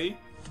go our way.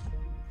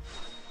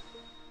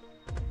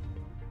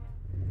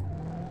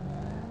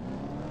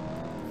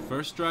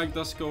 First drag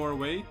does go our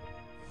way.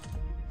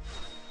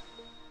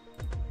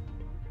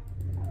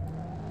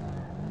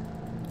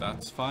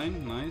 That's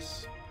fine,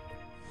 nice.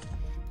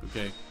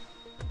 Okay.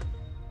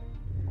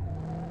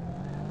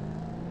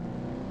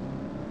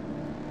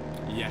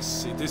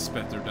 Yes, it is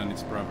better than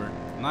its brother.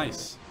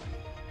 Nice.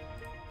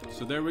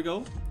 So there we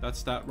go.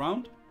 That's that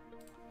round.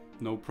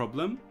 No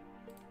problem.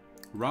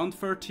 Round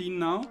 13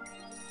 now.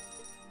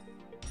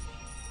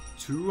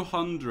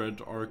 200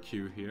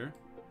 RQ here.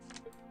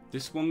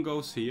 This one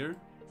goes here.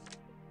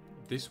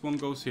 This one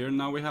goes here.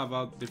 Now we have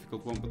a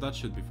difficult one, but that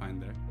should be fine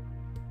there.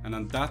 And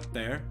then that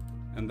there.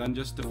 And then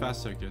just the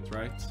fast circuit,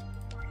 right?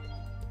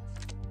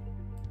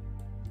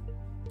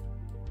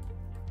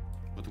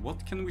 But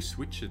what can we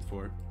switch it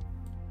for?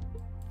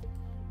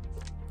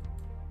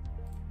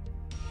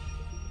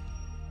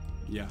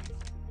 Yeah.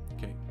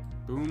 Okay.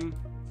 Boom.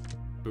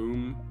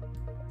 Boom.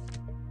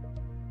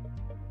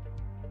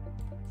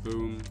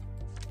 Boom.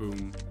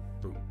 Boom.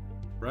 Boom.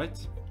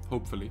 Right?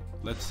 Hopefully.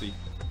 Let's see.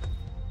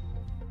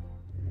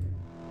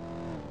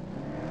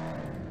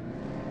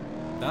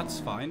 That's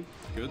fine.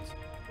 Good.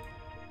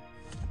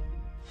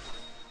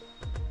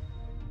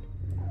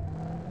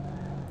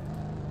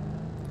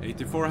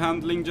 '84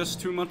 handling just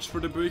too much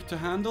for the Buick to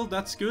handle.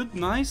 That's good.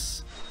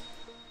 Nice.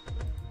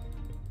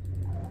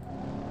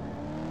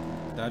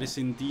 That is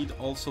indeed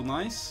also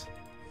nice.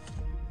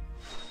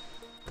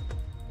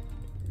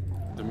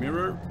 The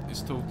mirror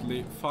is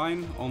totally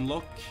fine on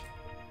lock.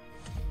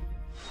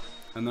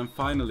 And then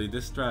finally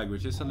this drag,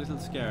 which is a little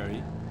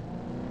scary,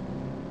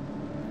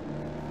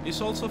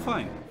 is also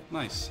fine.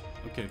 Nice.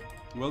 Okay.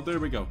 Well, there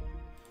we go.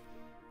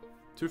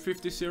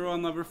 250,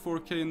 another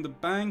 4K in the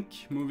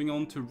bank. Moving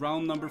on to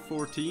round number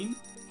 14.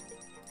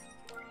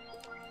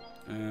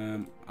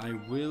 I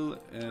will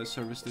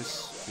service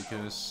this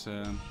because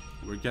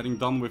we're getting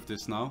done with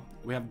this now.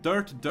 We have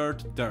dirt,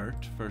 dirt,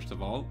 dirt, first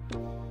of all,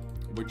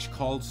 which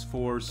calls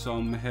for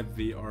some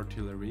heavy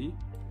artillery.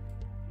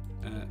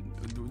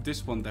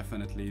 This one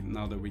definitely,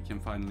 now that we can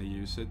finally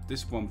use it.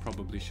 This one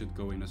probably should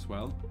go in as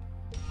well.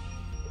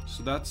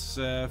 So that's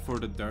for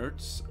the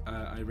dirts.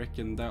 I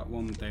reckon that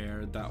one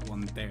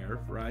there,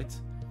 right?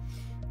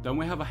 Then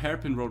we have a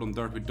hairpin road on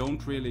dirt. We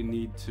don't really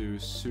need to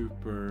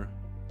super...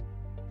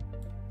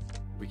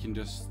 We can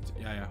just,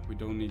 yeah, we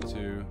don't need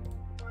to.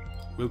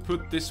 We'll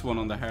put this one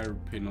on the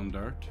hairpin on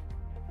dirt.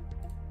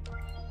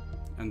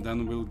 And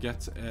then we'll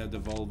get the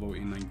Volvo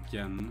in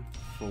again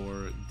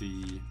for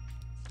the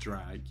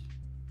drag.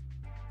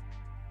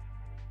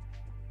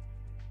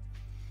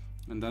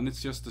 And then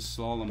it's just a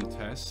slalom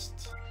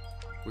test,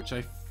 which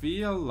I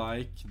feel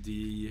like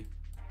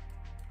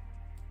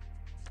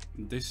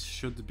this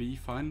should be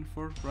fine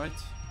for, right?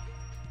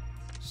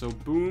 So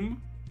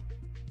boom,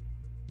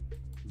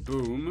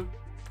 boom,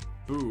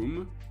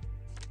 boom,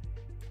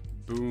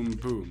 boom,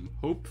 boom.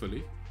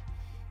 Hopefully.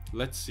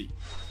 Let's see.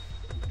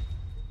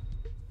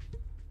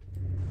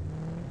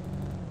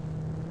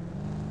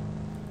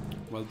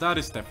 Well, that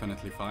is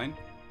definitely fine.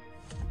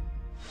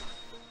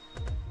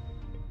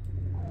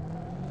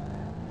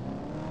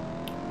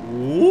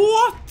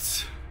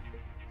 What?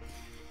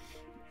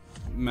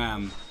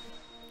 Man.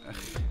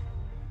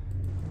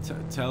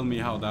 Tell me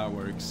how that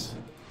works.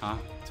 Huh?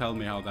 Tell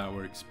me how that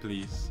works,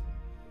 please.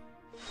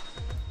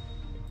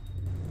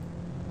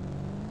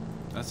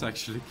 That's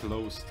actually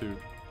close too.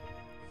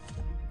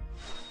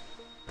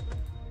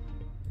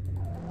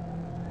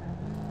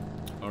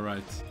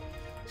 Alright.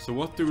 So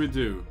what do we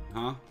do?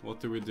 Huh? What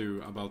do we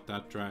do about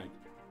that drag?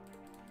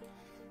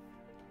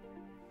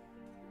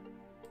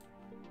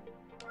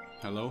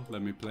 Hello?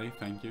 Let me play.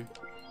 Thank you.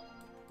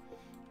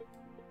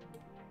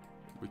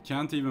 We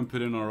can't even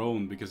put in our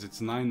own because it's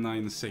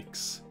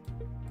 996.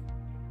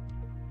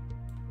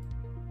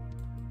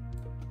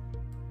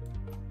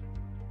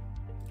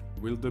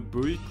 Will the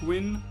Buick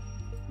win?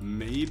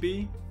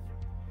 Maybe.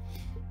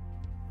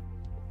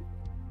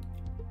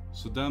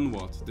 So then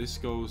what? This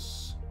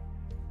goes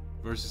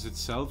versus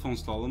itself on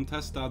slalom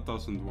test. That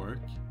doesn't work.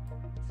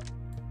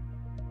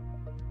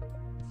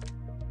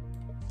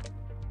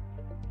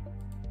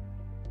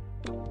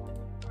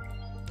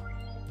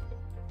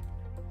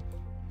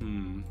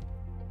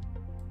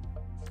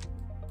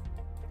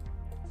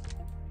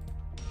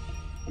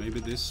 Maybe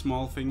this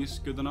small thing is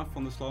good enough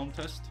on the slalom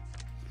test?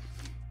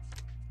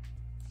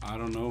 I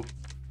don't know.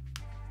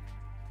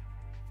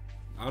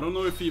 I don't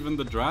know if even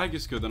the drag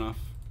is good enough.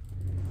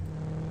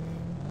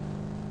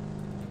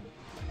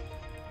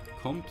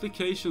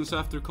 Complications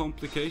after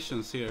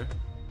complications here.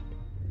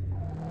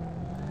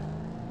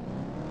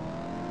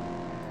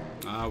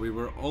 Ah, we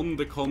were on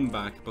the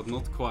comeback, but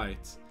not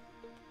quite.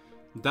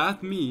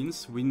 That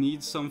means we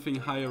need something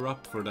higher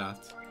up for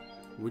that.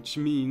 Which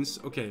means,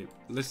 okay,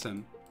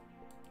 listen.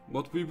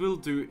 What we will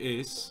do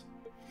is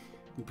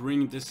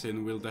bring this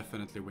in, we'll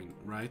definitely win,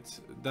 right?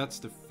 That's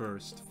the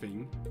first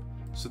thing.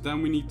 So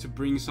then we need to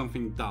bring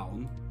something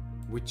down,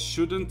 which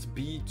shouldn't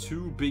be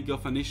too big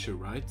of an issue,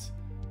 right?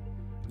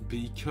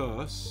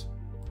 Because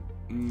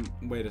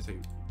wait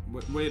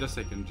a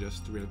second,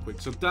 just real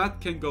quick. So that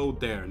can go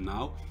there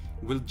now.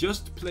 We'll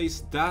just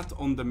place that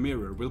on the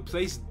mirror. We'll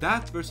place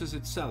that versus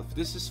itself.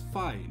 This is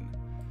fine.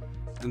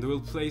 And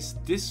we'll place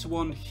this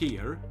one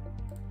here,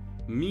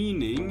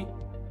 meaning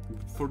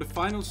for the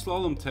final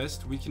slalom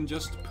test we can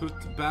just put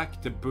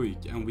back the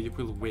Buick and we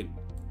will win.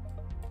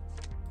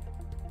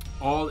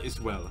 All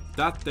is well.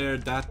 That there,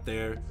 that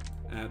there,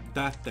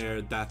 that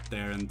there, that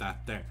there, and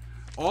that there.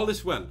 All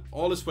is well.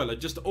 All is well. I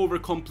just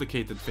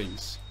overcomplicated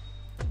things.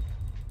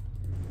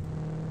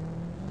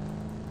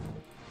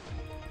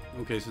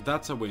 Okay, so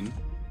that's a win.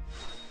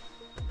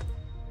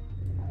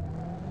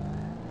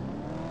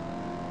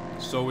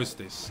 So is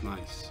this.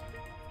 Nice.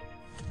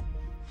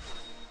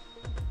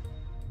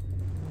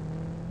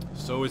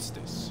 So is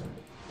this.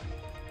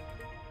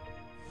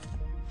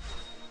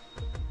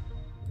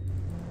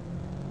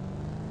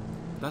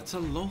 That's a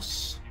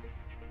loss.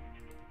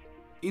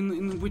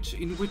 In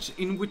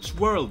which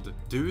world,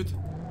 dude?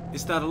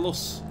 Is that a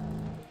loss?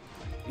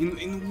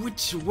 In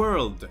which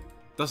world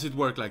does it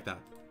work like that?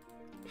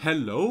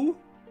 Hello?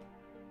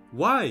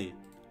 Why?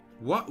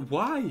 What?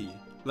 Why?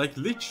 Like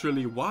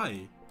literally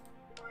why?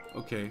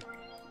 Okay.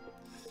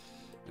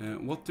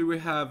 What do we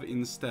have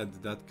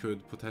instead that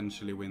could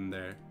potentially win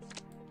there?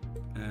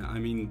 I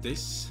mean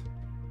this,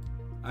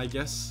 I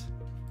guess,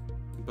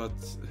 but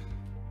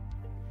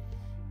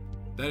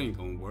that ain't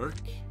gonna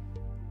work.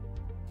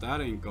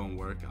 That ain't gonna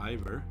work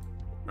either,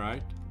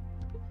 right?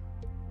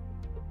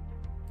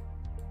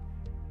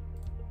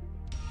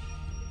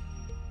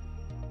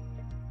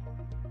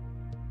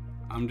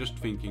 I'm just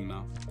thinking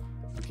now.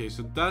 Okay,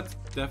 so that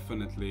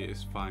definitely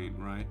is fine,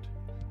 right?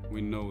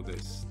 We know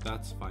this.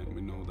 That's fine,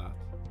 we know that.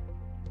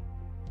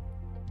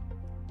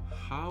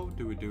 How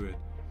do we do it?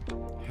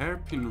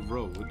 Hairpin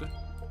road.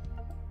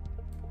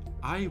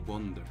 I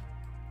wonder.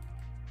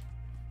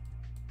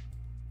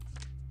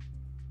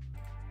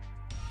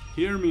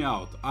 Hear me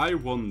out. I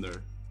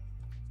wonder.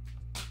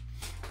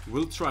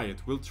 We'll try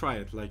it. We'll try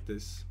it like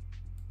this.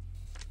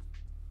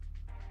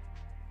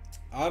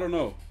 I don't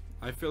know.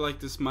 I feel like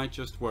this might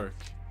just work.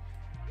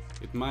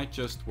 It might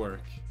just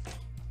work.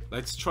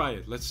 Let's try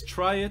it. Let's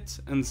try it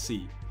and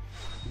see.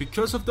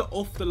 Because of the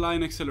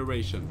off-the-line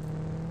acceleration,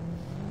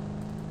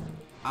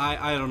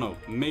 I don't know.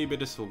 Maybe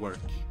this will work.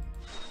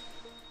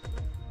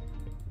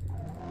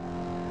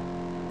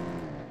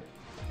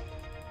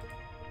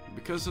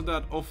 Because of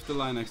that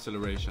off-the-line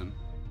acceleration.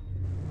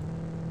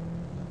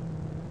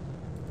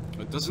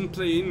 It doesn't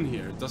play in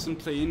here. It doesn't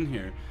play in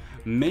here.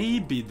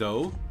 Maybe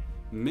though,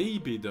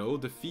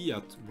 the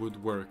Fiat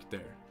would work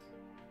there.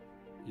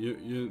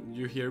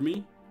 You hear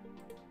me?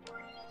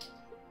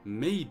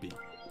 Maybe.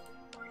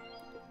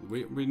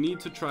 We need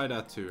to try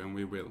that too, and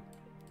we will.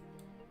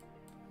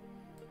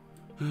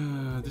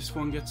 This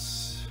one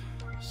gets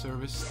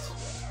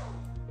serviced.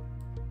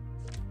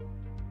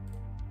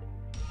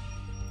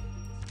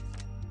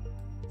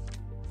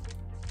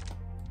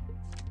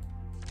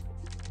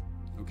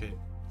 Okay,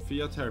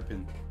 Fiat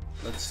hairpin.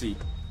 Let's see.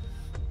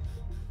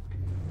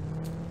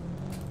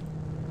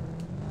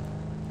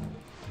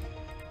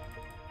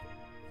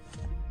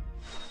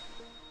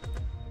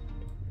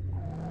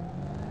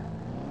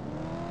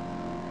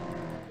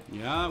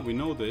 Yeah, we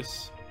know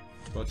this,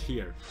 but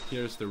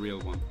here's the real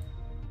one.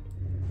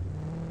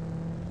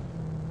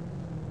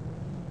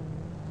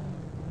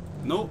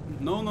 No,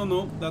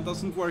 that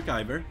doesn't work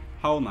either.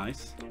 How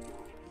nice.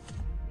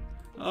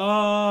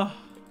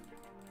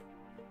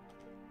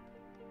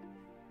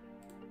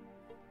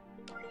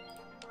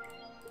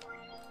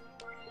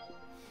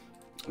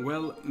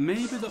 Well,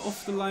 maybe the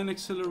off-the-line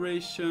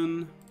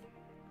acceleration...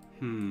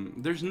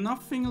 There's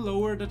nothing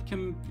lower that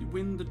can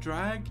win the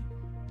drag?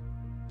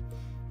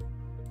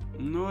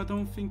 No, I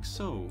don't think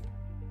so.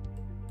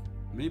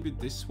 Maybe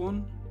this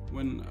one,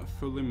 when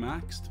fully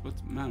maxed, but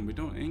man, we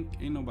don't...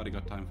 Ain't nobody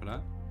got time for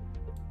that.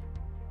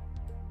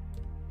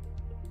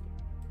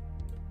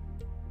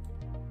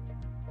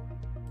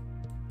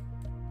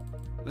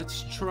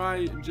 Let's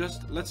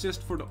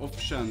just for the off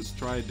chance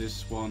try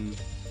this one.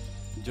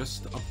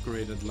 Just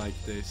upgraded like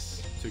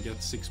this to get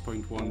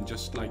 6.1,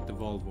 just like the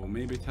Volvo.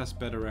 Maybe it has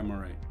better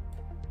MRA,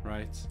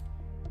 right?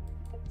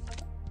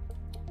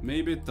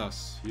 Maybe it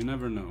does, you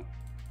never know.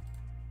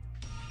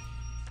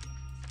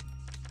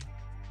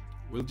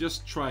 We'll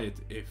just try it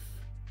if,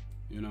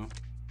 you know,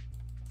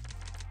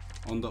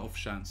 on the off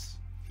chance.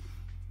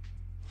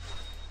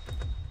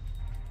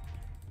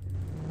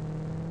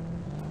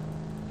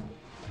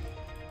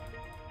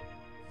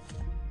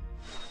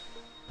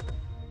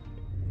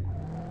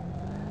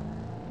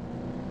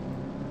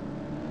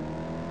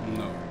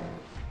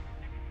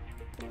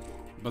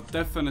 But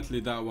definitely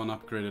that one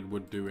upgraded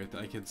would do it.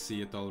 I can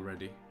see it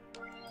already.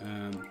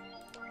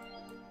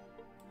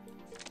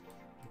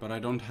 But I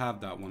don't have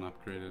that one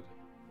upgraded.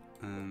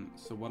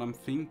 So what I'm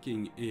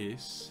thinking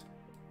is...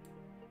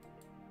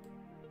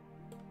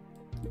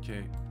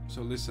 Okay,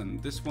 so listen.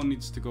 This one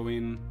needs to go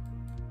in...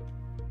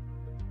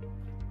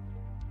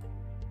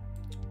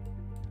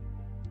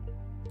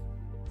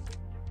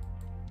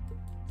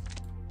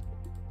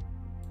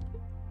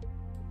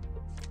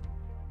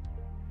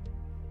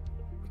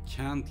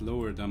 Can't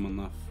lower them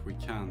enough. We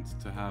can't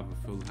to have a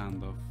full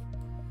handoff.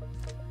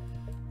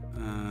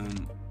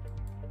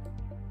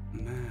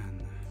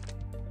 Man.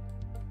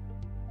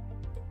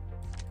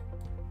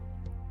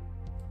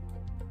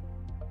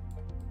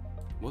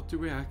 What do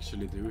we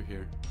actually do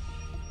here?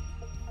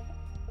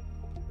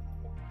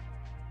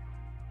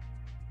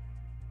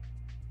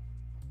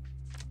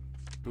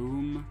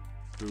 Boom,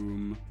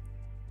 boom.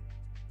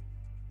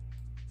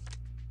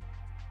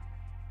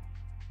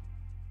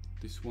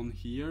 This one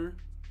here?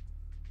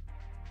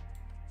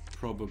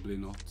 Probably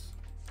not.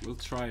 We'll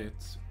try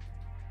it.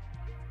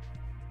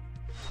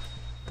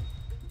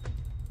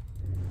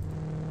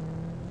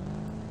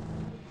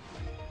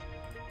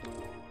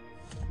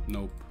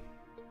 Nope.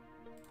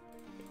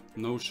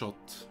 No shot.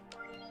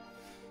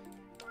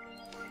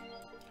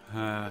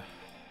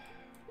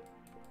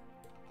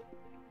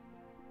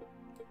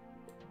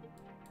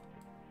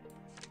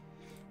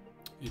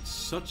 It's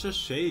such a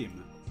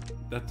shame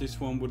that this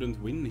one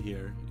wouldn't win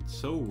here. It's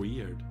so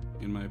weird,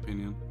 in my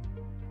opinion.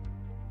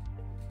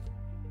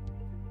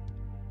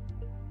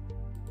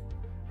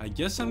 I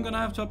guess I'm gonna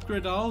have to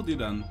upgrade Audi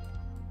then.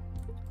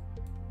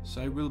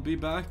 So I will be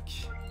back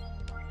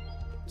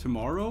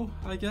tomorrow,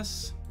 I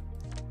guess.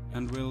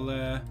 And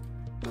we'll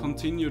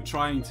continue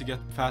trying to get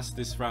past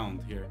this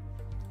round here.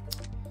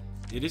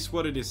 It is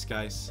what it is,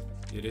 guys.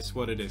 It is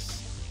what it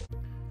is.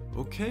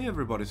 Okay,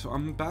 everybody, so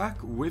I'm back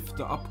with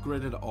the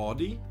upgraded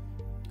Audi.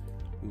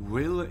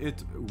 Will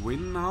it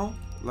win now?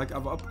 Like,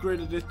 I've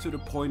upgraded it to the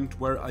point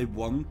where I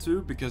want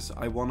to, because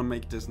I want to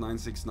make this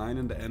 969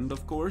 in the end,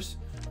 of course.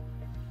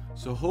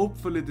 So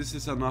hopefully this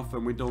is enough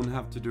and we don't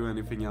have to do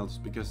anything else,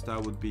 because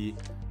that would be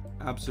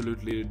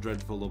absolutely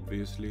dreadful,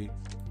 obviously.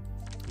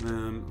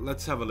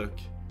 Let's have a look.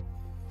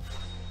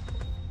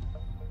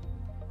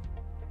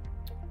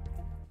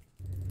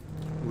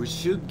 We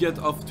should get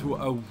off to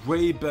a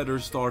way better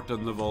start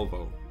than the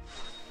Volvo.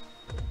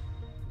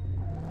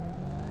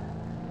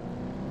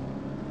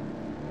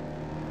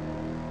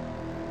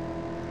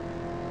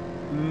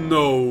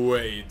 No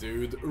way,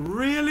 dude.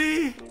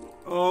 Really?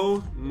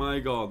 Oh my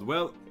god.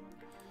 Well,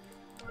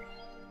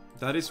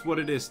 that is what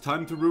it is.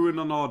 Time to ruin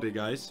an Audi,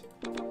 guys.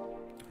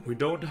 We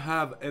don't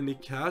have any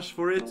cash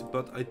for it,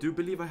 but I do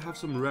believe I have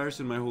some rares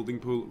in my holding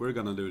pool. We're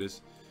gonna do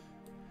this.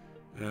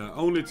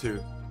 Only two.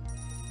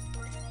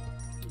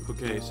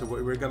 Okay, so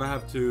we're gonna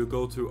have to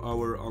go to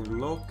our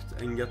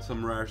unlocked and get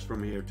some rares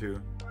from here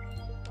too.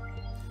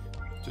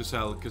 To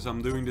sell, because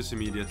I'm doing this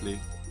immediately.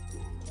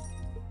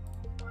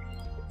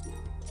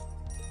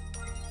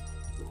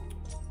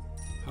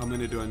 How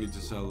many do I need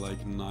to sell?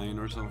 Like 9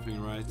 or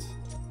something, right?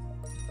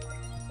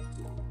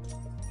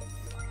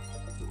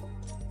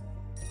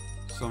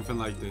 Something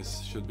like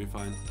this should be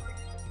fine.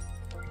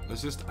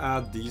 Let's just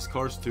add these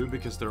cars too,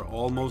 because they're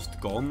almost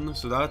gone.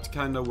 So that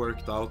kind of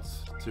worked out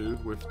too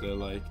with the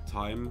like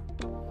time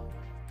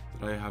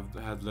that I have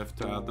had left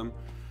to add them.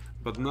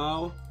 But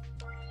now,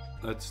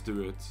 let's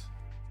do it.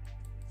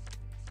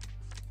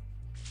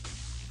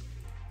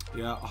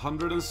 Yeah,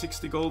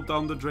 160 gold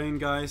down the drain,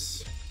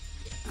 guys.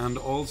 And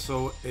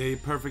also a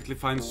perfectly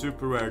fine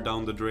super rare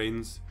down the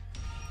drains.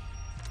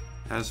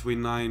 As we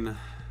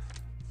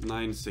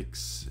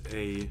 996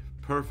 a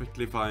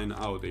perfectly fine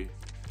Audi.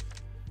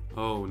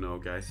 Oh no,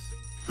 guys.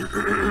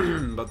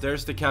 But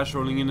there's the cash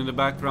rolling in the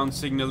background,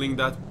 signaling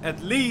that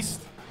at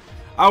least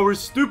our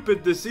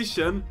stupid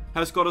decision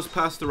has got us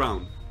passed the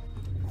round.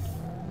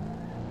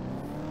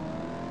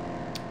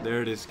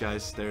 There it is,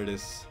 guys. There it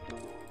is.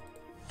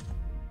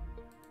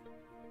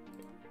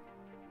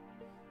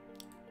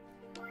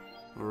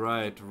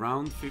 Alright,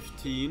 round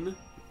 15.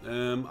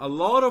 A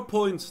lot of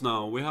points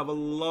now. We have a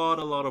lot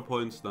of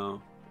points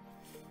now.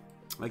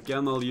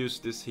 Again, I'll use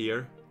this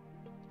here.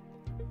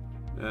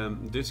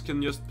 This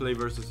can just play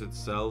versus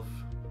itself.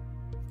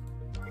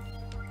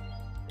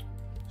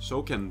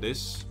 So can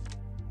this.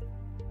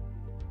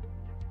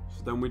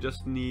 So then we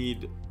just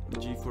need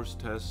GeForce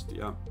test.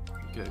 Yeah,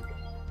 okay.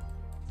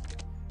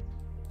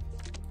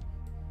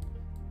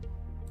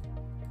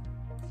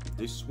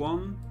 This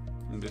one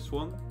and this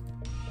one.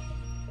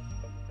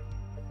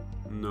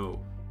 No.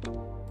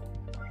 No.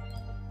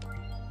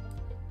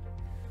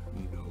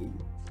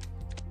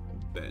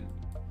 Ben.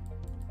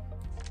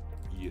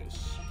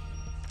 Yes.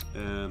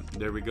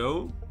 There we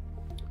go.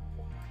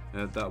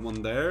 That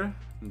one there.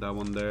 That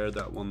one there.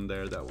 That one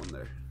there. That one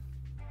there.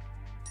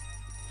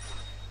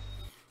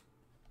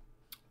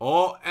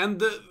 Oh, and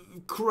the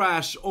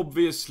crash,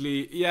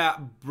 obviously. Yeah,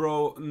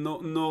 bro.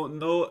 No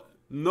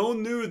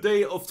new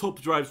day of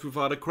top drives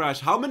without a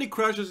crash. How many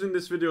crashes in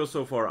this video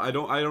so far? I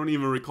don't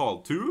even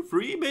recall. 2,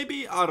 3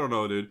 maybe? I don't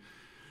know, dude.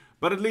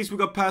 But at least we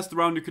got past the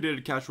round. You could hear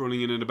the cash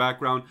rolling in the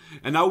background.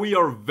 And now we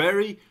are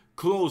very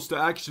close to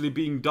actually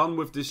being done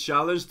with this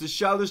challenge. This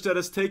challenge that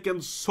has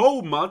taken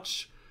so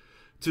much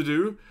to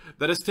do,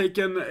 that has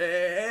taken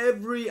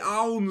every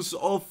ounce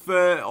of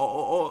my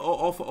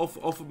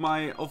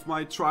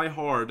try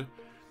hard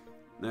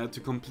to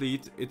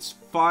complete. It's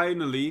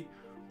finally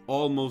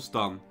almost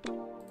done.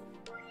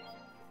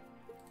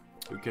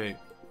 Okay,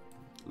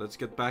 let's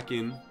get back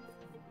in.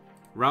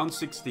 Round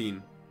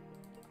 16.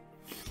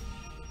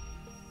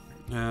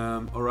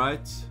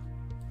 Alright.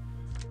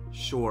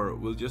 Sure,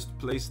 we'll just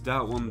place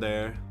that one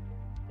there.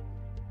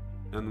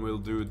 And we'll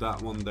do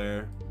that one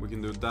there. We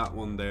can do that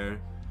one there.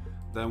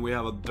 Then we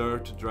have a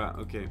dirt drag.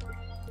 Okay.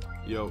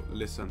 Yo,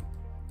 listen.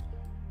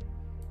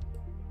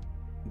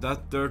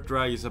 That dirt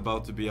drag is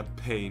about to be a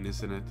pain,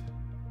 isn't it?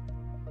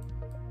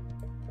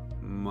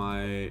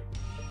 My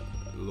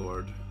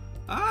lord.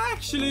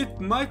 Actually, it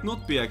might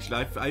not be,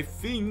 actually. I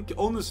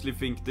honestly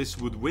think this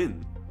would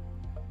win.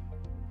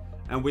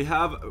 And we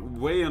have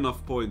way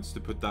enough points to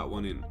put that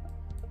one in.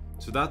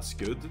 So that's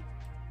good.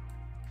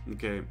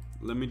 Okay,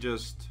 let me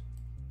just...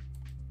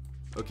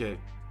 Okay.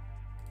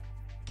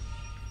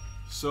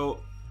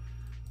 So,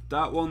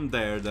 that one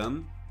there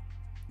then.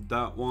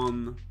 That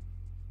one...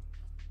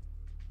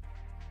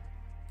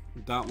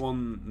 That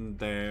one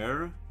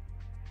there.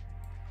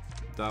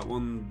 That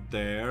one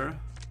there.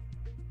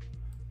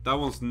 That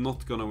one's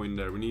not gonna win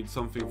there. We need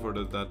something for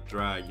that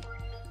drag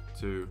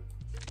to...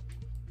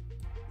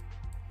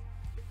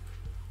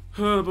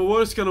 But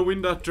what is gonna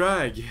win that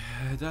drag?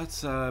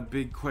 That's a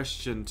big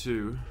question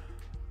too.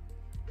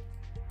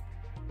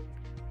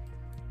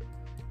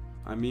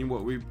 I mean,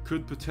 what we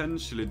could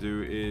potentially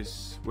do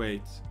is...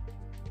 Wait.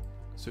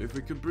 So if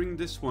we could bring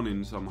this one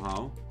in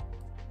somehow...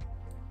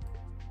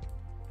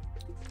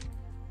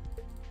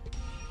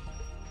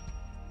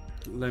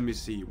 Let me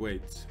see,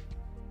 wait.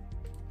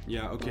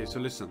 Yeah, okay, so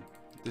listen.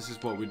 This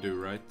is what we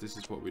do, right? This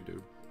is what we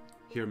do.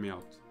 Hear me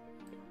out.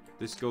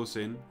 This goes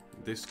in,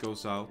 this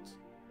goes out.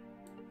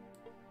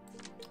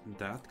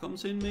 That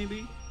comes in,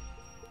 maybe?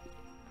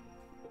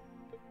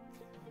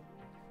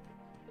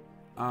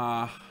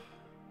 I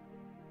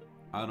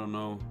don't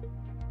know.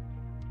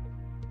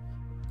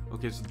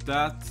 Okay, so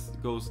that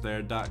goes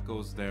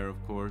there,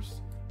 of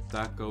course.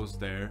 That goes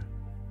there.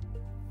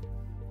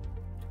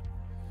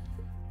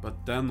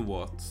 But then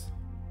what?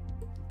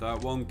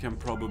 That one can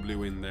probably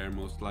win there,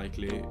 most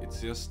likely.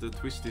 It's just the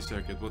twisty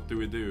circuit. What do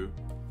we do?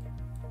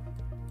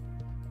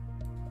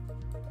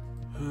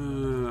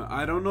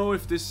 I don't know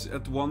if this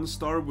at 1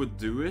 star would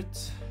do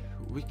it.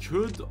 We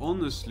could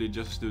honestly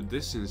just do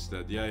this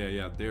instead.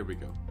 Yeah, there we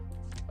go.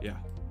 Yeah,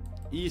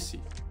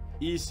 easy.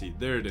 Easy.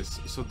 There it is.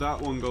 So that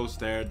one goes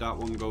there, that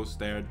one goes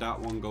there, that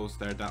one goes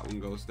there, that one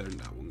goes there, and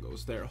that one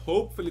goes there.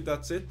 Hopefully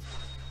that's it.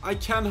 I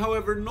can,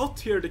 however, not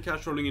hear the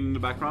cash rolling in the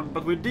background,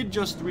 but we did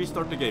just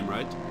restart the game,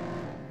 right?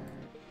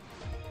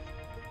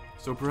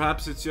 So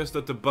perhaps it's just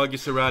that the bug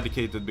is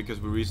eradicated because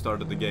we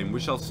restarted the game.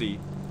 We shall see.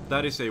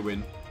 That is a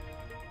win.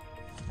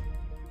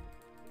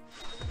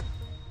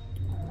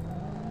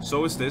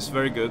 So is this.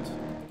 Very good.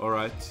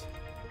 Alright.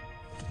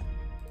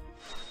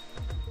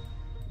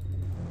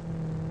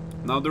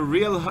 Now the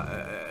real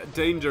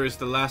danger is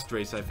the last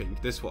race, I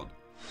think. This one.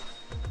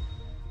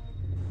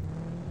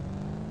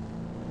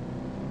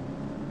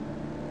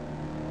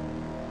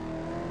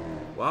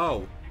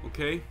 Wow.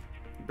 Okay.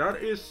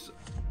 That is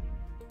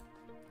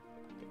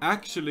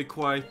actually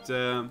quite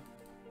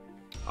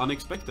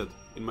unexpected,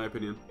 in my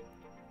opinion.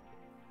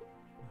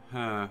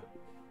 I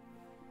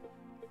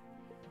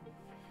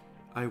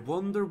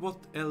wonder what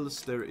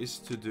else there is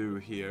to do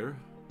here.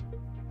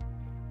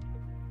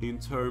 In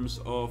terms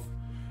of...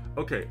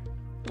 Okay.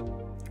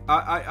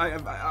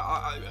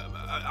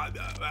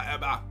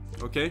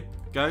 Okay,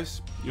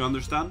 guys, you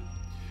understand?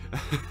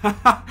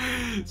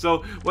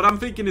 So, what I'm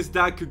thinking is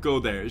that could go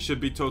there. It should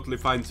be totally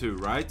fine too,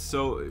 right?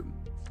 So,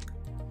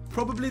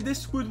 probably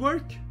this would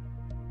work.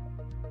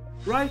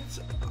 Right?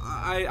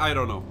 I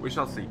don't know. We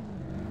shall see.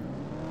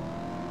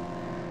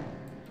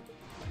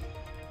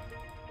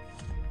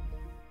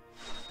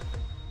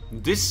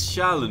 This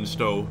challenge,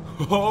 though,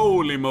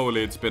 holy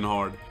moly, it's been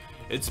hard.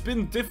 It's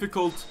been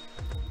difficult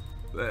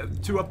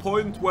to a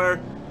point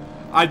where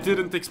I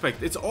didn't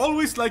expect. It's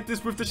always like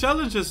this with the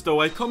challenges, though.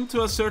 I come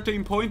to a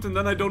certain point and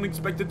then I don't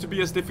expect it to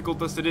be as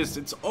difficult as it is.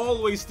 It's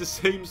always the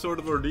same sort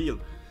of ordeal.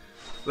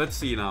 Let's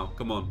see now.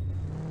 Come on.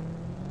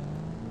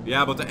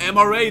 Yeah, but the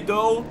MRA,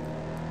 though.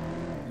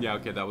 Yeah,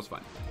 okay, that was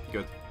fine.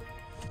 Good.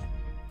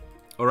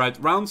 Alright,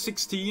 round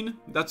 16.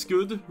 That's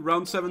good.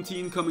 Round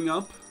 17 coming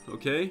up.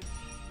 Okay.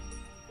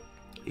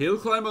 Hill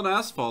climb on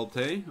asphalt,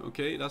 hey?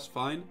 Okay, that's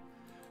fine.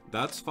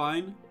 That's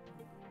fine.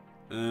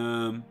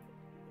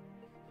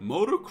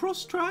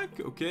 Motocross track?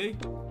 Okay.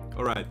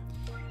 Alright.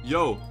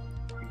 Yo,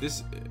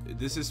 this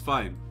is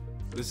fine.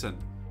 Listen,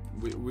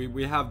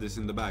 we have this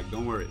in the bag,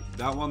 don't worry.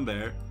 That one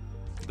there.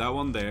 That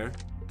one there.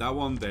 That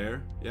one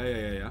there.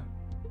 Yeah.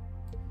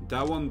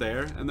 That one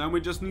there. And then we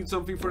just need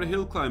something for the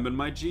hill climb. And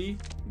my G,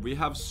 we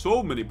have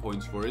so many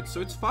points for it, so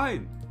it's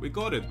fine. We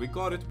got it.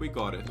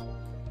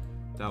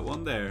 That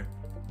one there.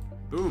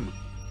 Boom.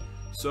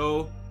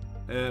 So,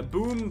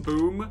 boom,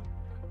 boom.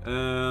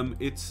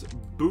 It's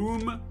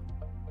boom.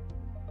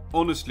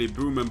 Honestly,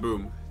 boom and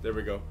boom. There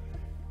we go.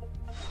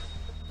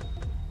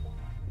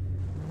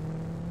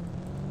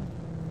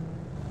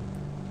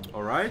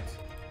 Alright.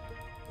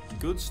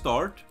 Good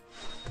start.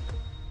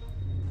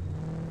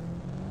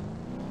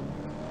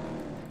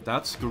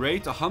 That's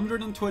great.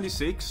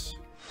 126.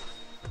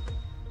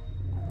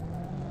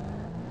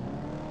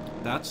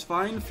 That's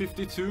fine.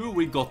 52.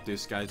 We got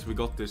this, guys. We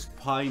got this.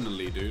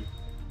 Finally, dude.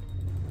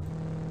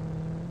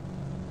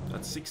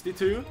 That's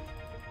 62.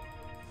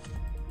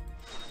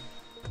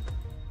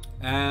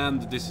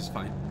 And this is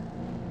fine.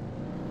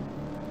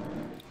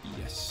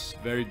 Yes.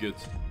 Very good.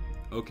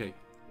 Okay.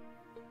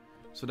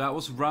 So that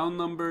was round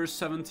number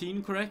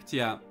 17, correct?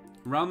 Yeah.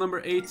 Round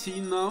number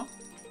 18 now.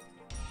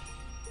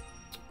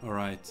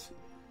 Alright.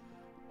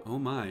 Oh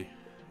my.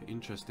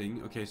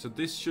 Interesting. Okay, so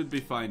this should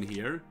be fine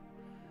here.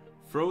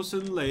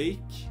 Frozen Lake.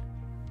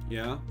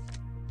 Yeah.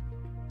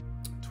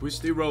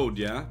 Twisty Road,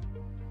 yeah.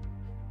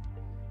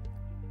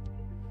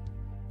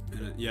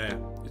 Yeah,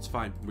 it's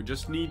fine. We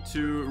just need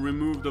to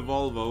remove the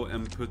Volvo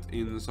and put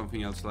in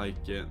something else like...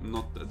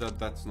 not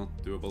that's not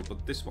doable,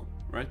 but this one,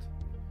 right?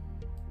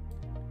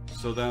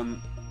 So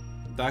then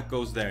that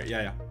goes there.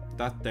 Yeah.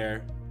 That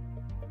there.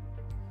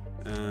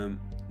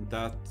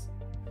 That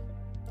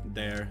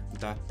there.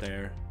 That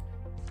there.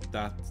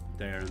 That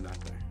there and that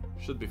there.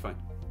 Should be fine.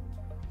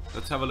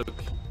 Let's have a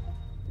look.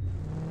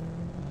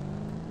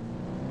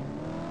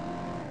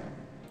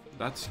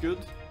 That's good.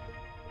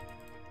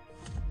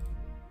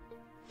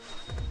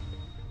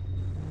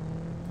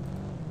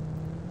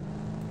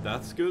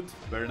 That's good.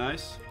 Very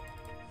nice.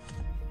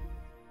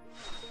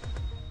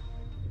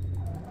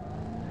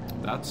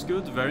 That's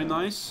good. Very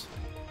nice.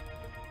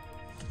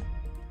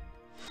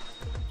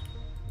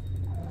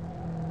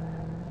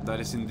 That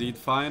is indeed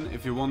fine.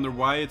 If you wonder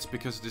why, it's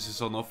because this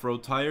is on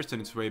off-road tires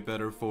and it's way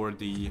better for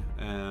the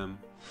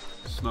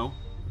snow.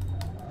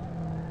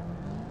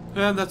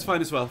 And that's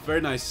fine as well. Very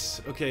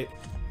nice. Okay.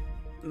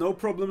 No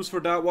problems for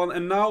that one.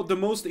 And now the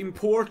most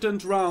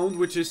important round,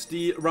 which is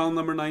the round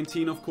number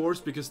 19, of course,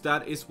 because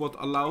that is what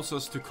allows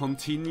us to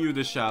continue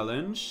the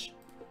challenge.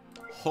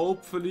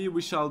 Hopefully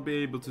we shall be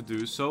able to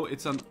do so.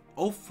 It's an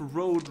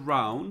off-road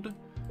round.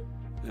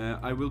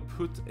 I will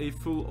put a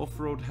full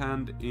off-road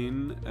hand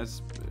in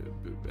as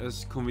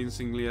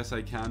convincingly as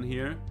I can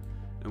here.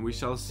 And we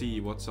shall see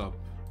what's up.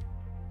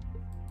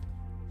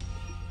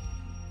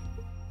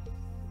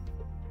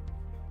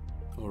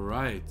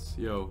 Alright,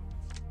 yo.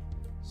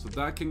 So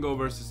that can go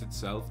versus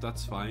itself,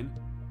 that's fine.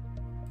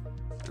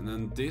 And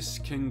then this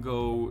can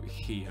go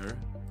here.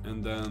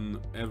 And then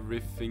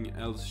everything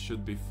else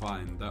should be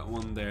fine. That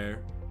one there,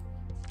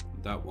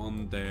 that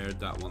one there,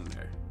 that one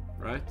there.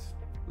 Right?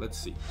 Let's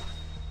see.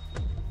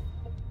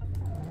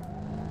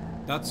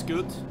 That's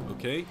good.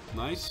 Okay,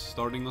 nice.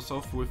 Starting us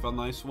off with a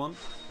nice one.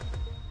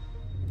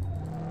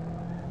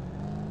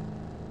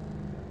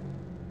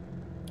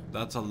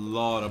 That's a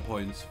lot of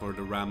points for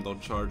the Ram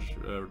Dodge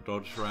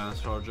Ram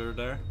Charger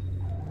there.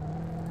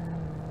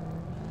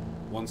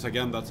 Once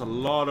again, that's a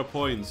lot of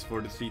points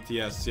for the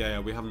CTS. Yeah,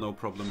 we have no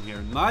problem here.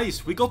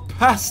 Nice, we got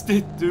past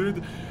it,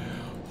 dude.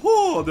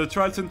 Oh, the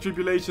trials and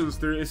tribulations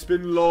there. It's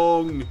been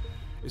long.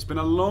 It's been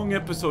a long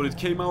episode. It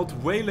came out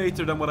way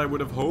later than what I would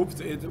have hoped.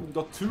 It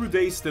got 2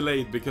 days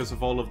delayed because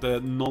of all of the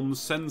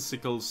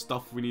nonsensical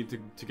stuff we need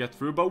to get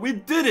through. But we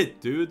did it,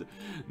 dude.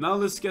 Now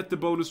let's get the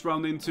bonus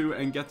round into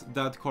and get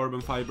that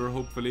carbon fiber,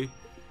 hopefully.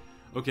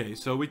 Okay,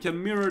 so we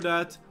can mirror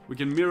that. We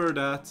can mirror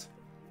that.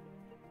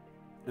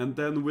 And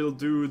then we'll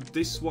do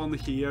this one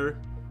here.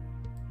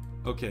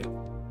 Okay.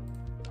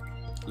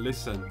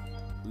 Listen.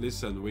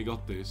 Listen, we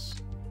got this.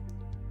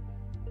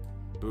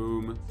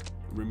 Boom.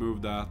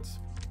 Remove that.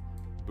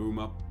 Boom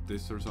up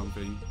this or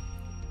something.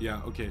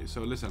 Yeah, okay,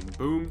 so listen.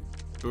 Boom,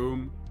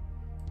 boom,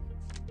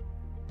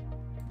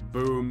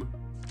 boom,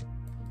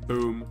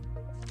 boom,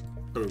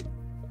 boom.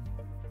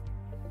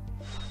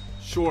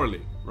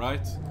 Surely,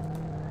 right?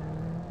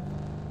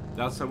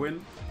 That's a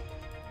win.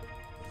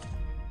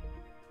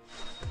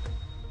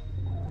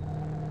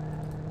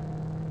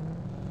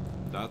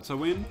 That's a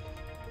win.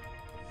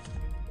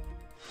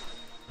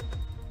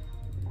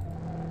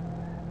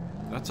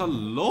 That's a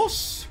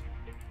loss.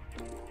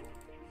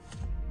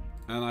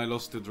 And I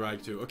lost the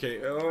drag too. Okay,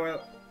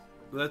 well,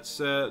 let's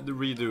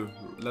redo.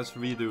 Let's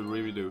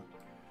redo.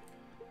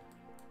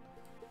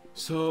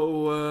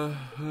 So,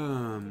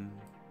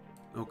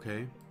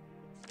 okay.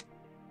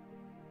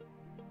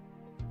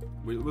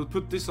 We'll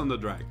put this on the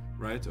drag,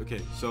 right?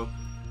 Okay, so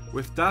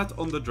with that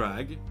on the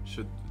drag,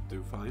 should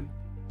do fine.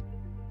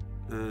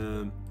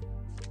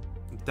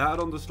 That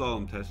on the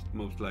slalom test,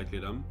 most likely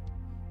then.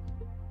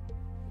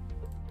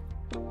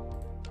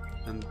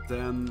 And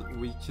then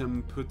we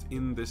can put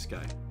in this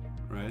guy.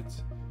 Right?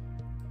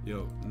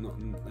 Yo, no,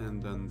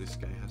 and then this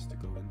guy has to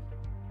go in.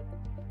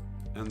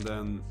 And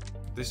then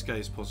this guy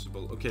is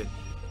possible. Okay,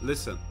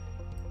 listen.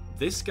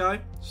 This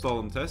guy,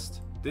 slalom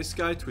test. This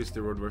guy, twisty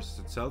road versus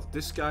itself.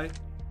 This guy,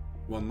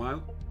 1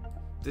 mile.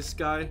 This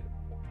guy,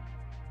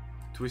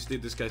 twisty,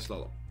 this guy,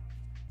 slalom.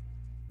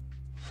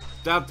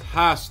 That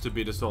has to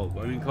be the solve.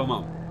 I mean, come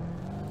on.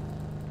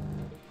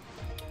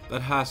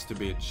 That has to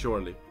be it,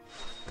 surely.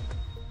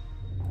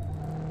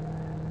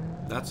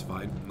 That's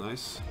fine,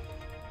 nice.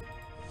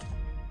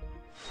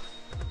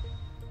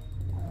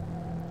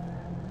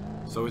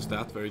 So is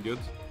that very good.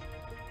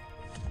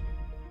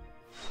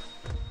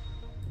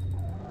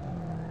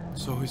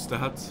 So is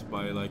that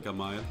by like a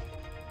mile.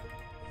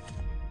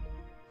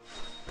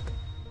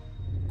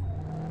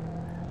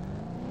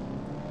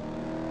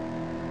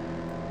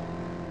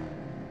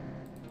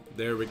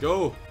 There we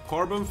go.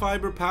 Carbon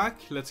fiber pack.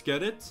 Let's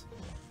get it.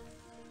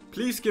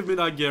 Please give me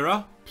that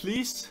Gera.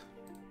 Please.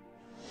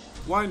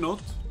 Why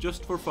not?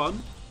 Just for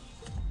fun.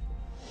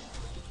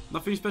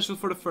 Nothing special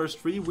for the first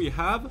 3. We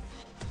have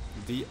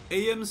the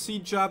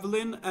AMC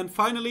Javelin, and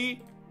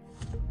finally,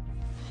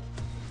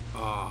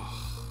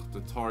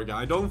 the Targa.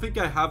 I don't think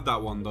I have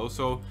that one though,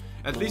 so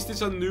at least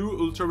it's a new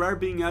ultra rare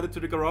being added to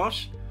the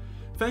garage.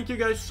 Thank you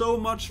guys so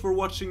much for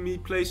watching me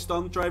play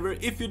Stunt Driver.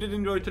 If you did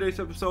enjoy today's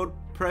episode,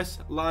 press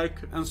like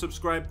and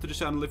subscribe to the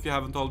channel if you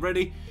haven't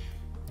already.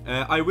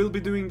 I will be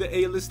doing the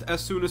A-list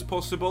as soon as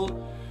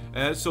possible.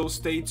 So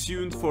stay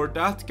tuned for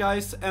that,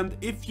 guys. And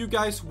if you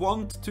guys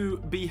want to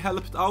be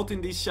helped out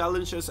in these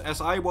challenges as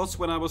I was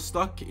when I was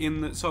stuck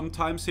in some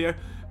times here,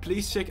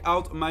 please check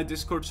out my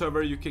Discord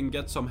server. You can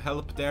get some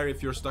help there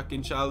if you're stuck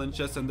in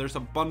challenges, and there's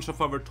a bunch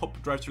of other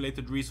top drives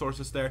related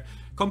resources there.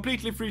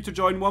 Completely free to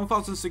join,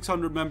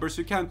 1,600 members,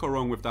 you can't go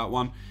wrong with that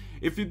one.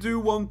 If you do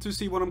want to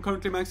see what I'm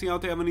currently maxing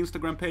out, I have an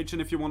Instagram page, and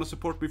if you want to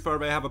support me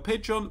further, I have a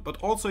Patreon, but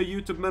also a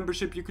YouTube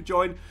membership you could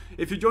join.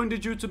 If you join the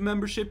YouTube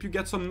membership, you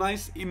get some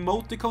nice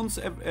emoticons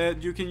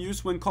you can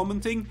use when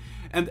commenting,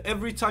 and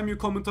every time you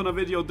comment on a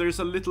video, there's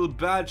a little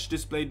badge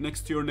displayed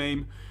next to your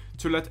name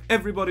to let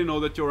everybody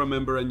know that you're a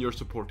member and you're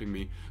supporting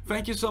me.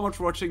 Thank you so much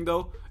for watching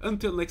though.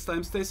 Until next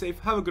time, stay safe,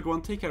 have a good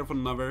one, take care of one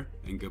another,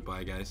 and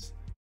goodbye, guys.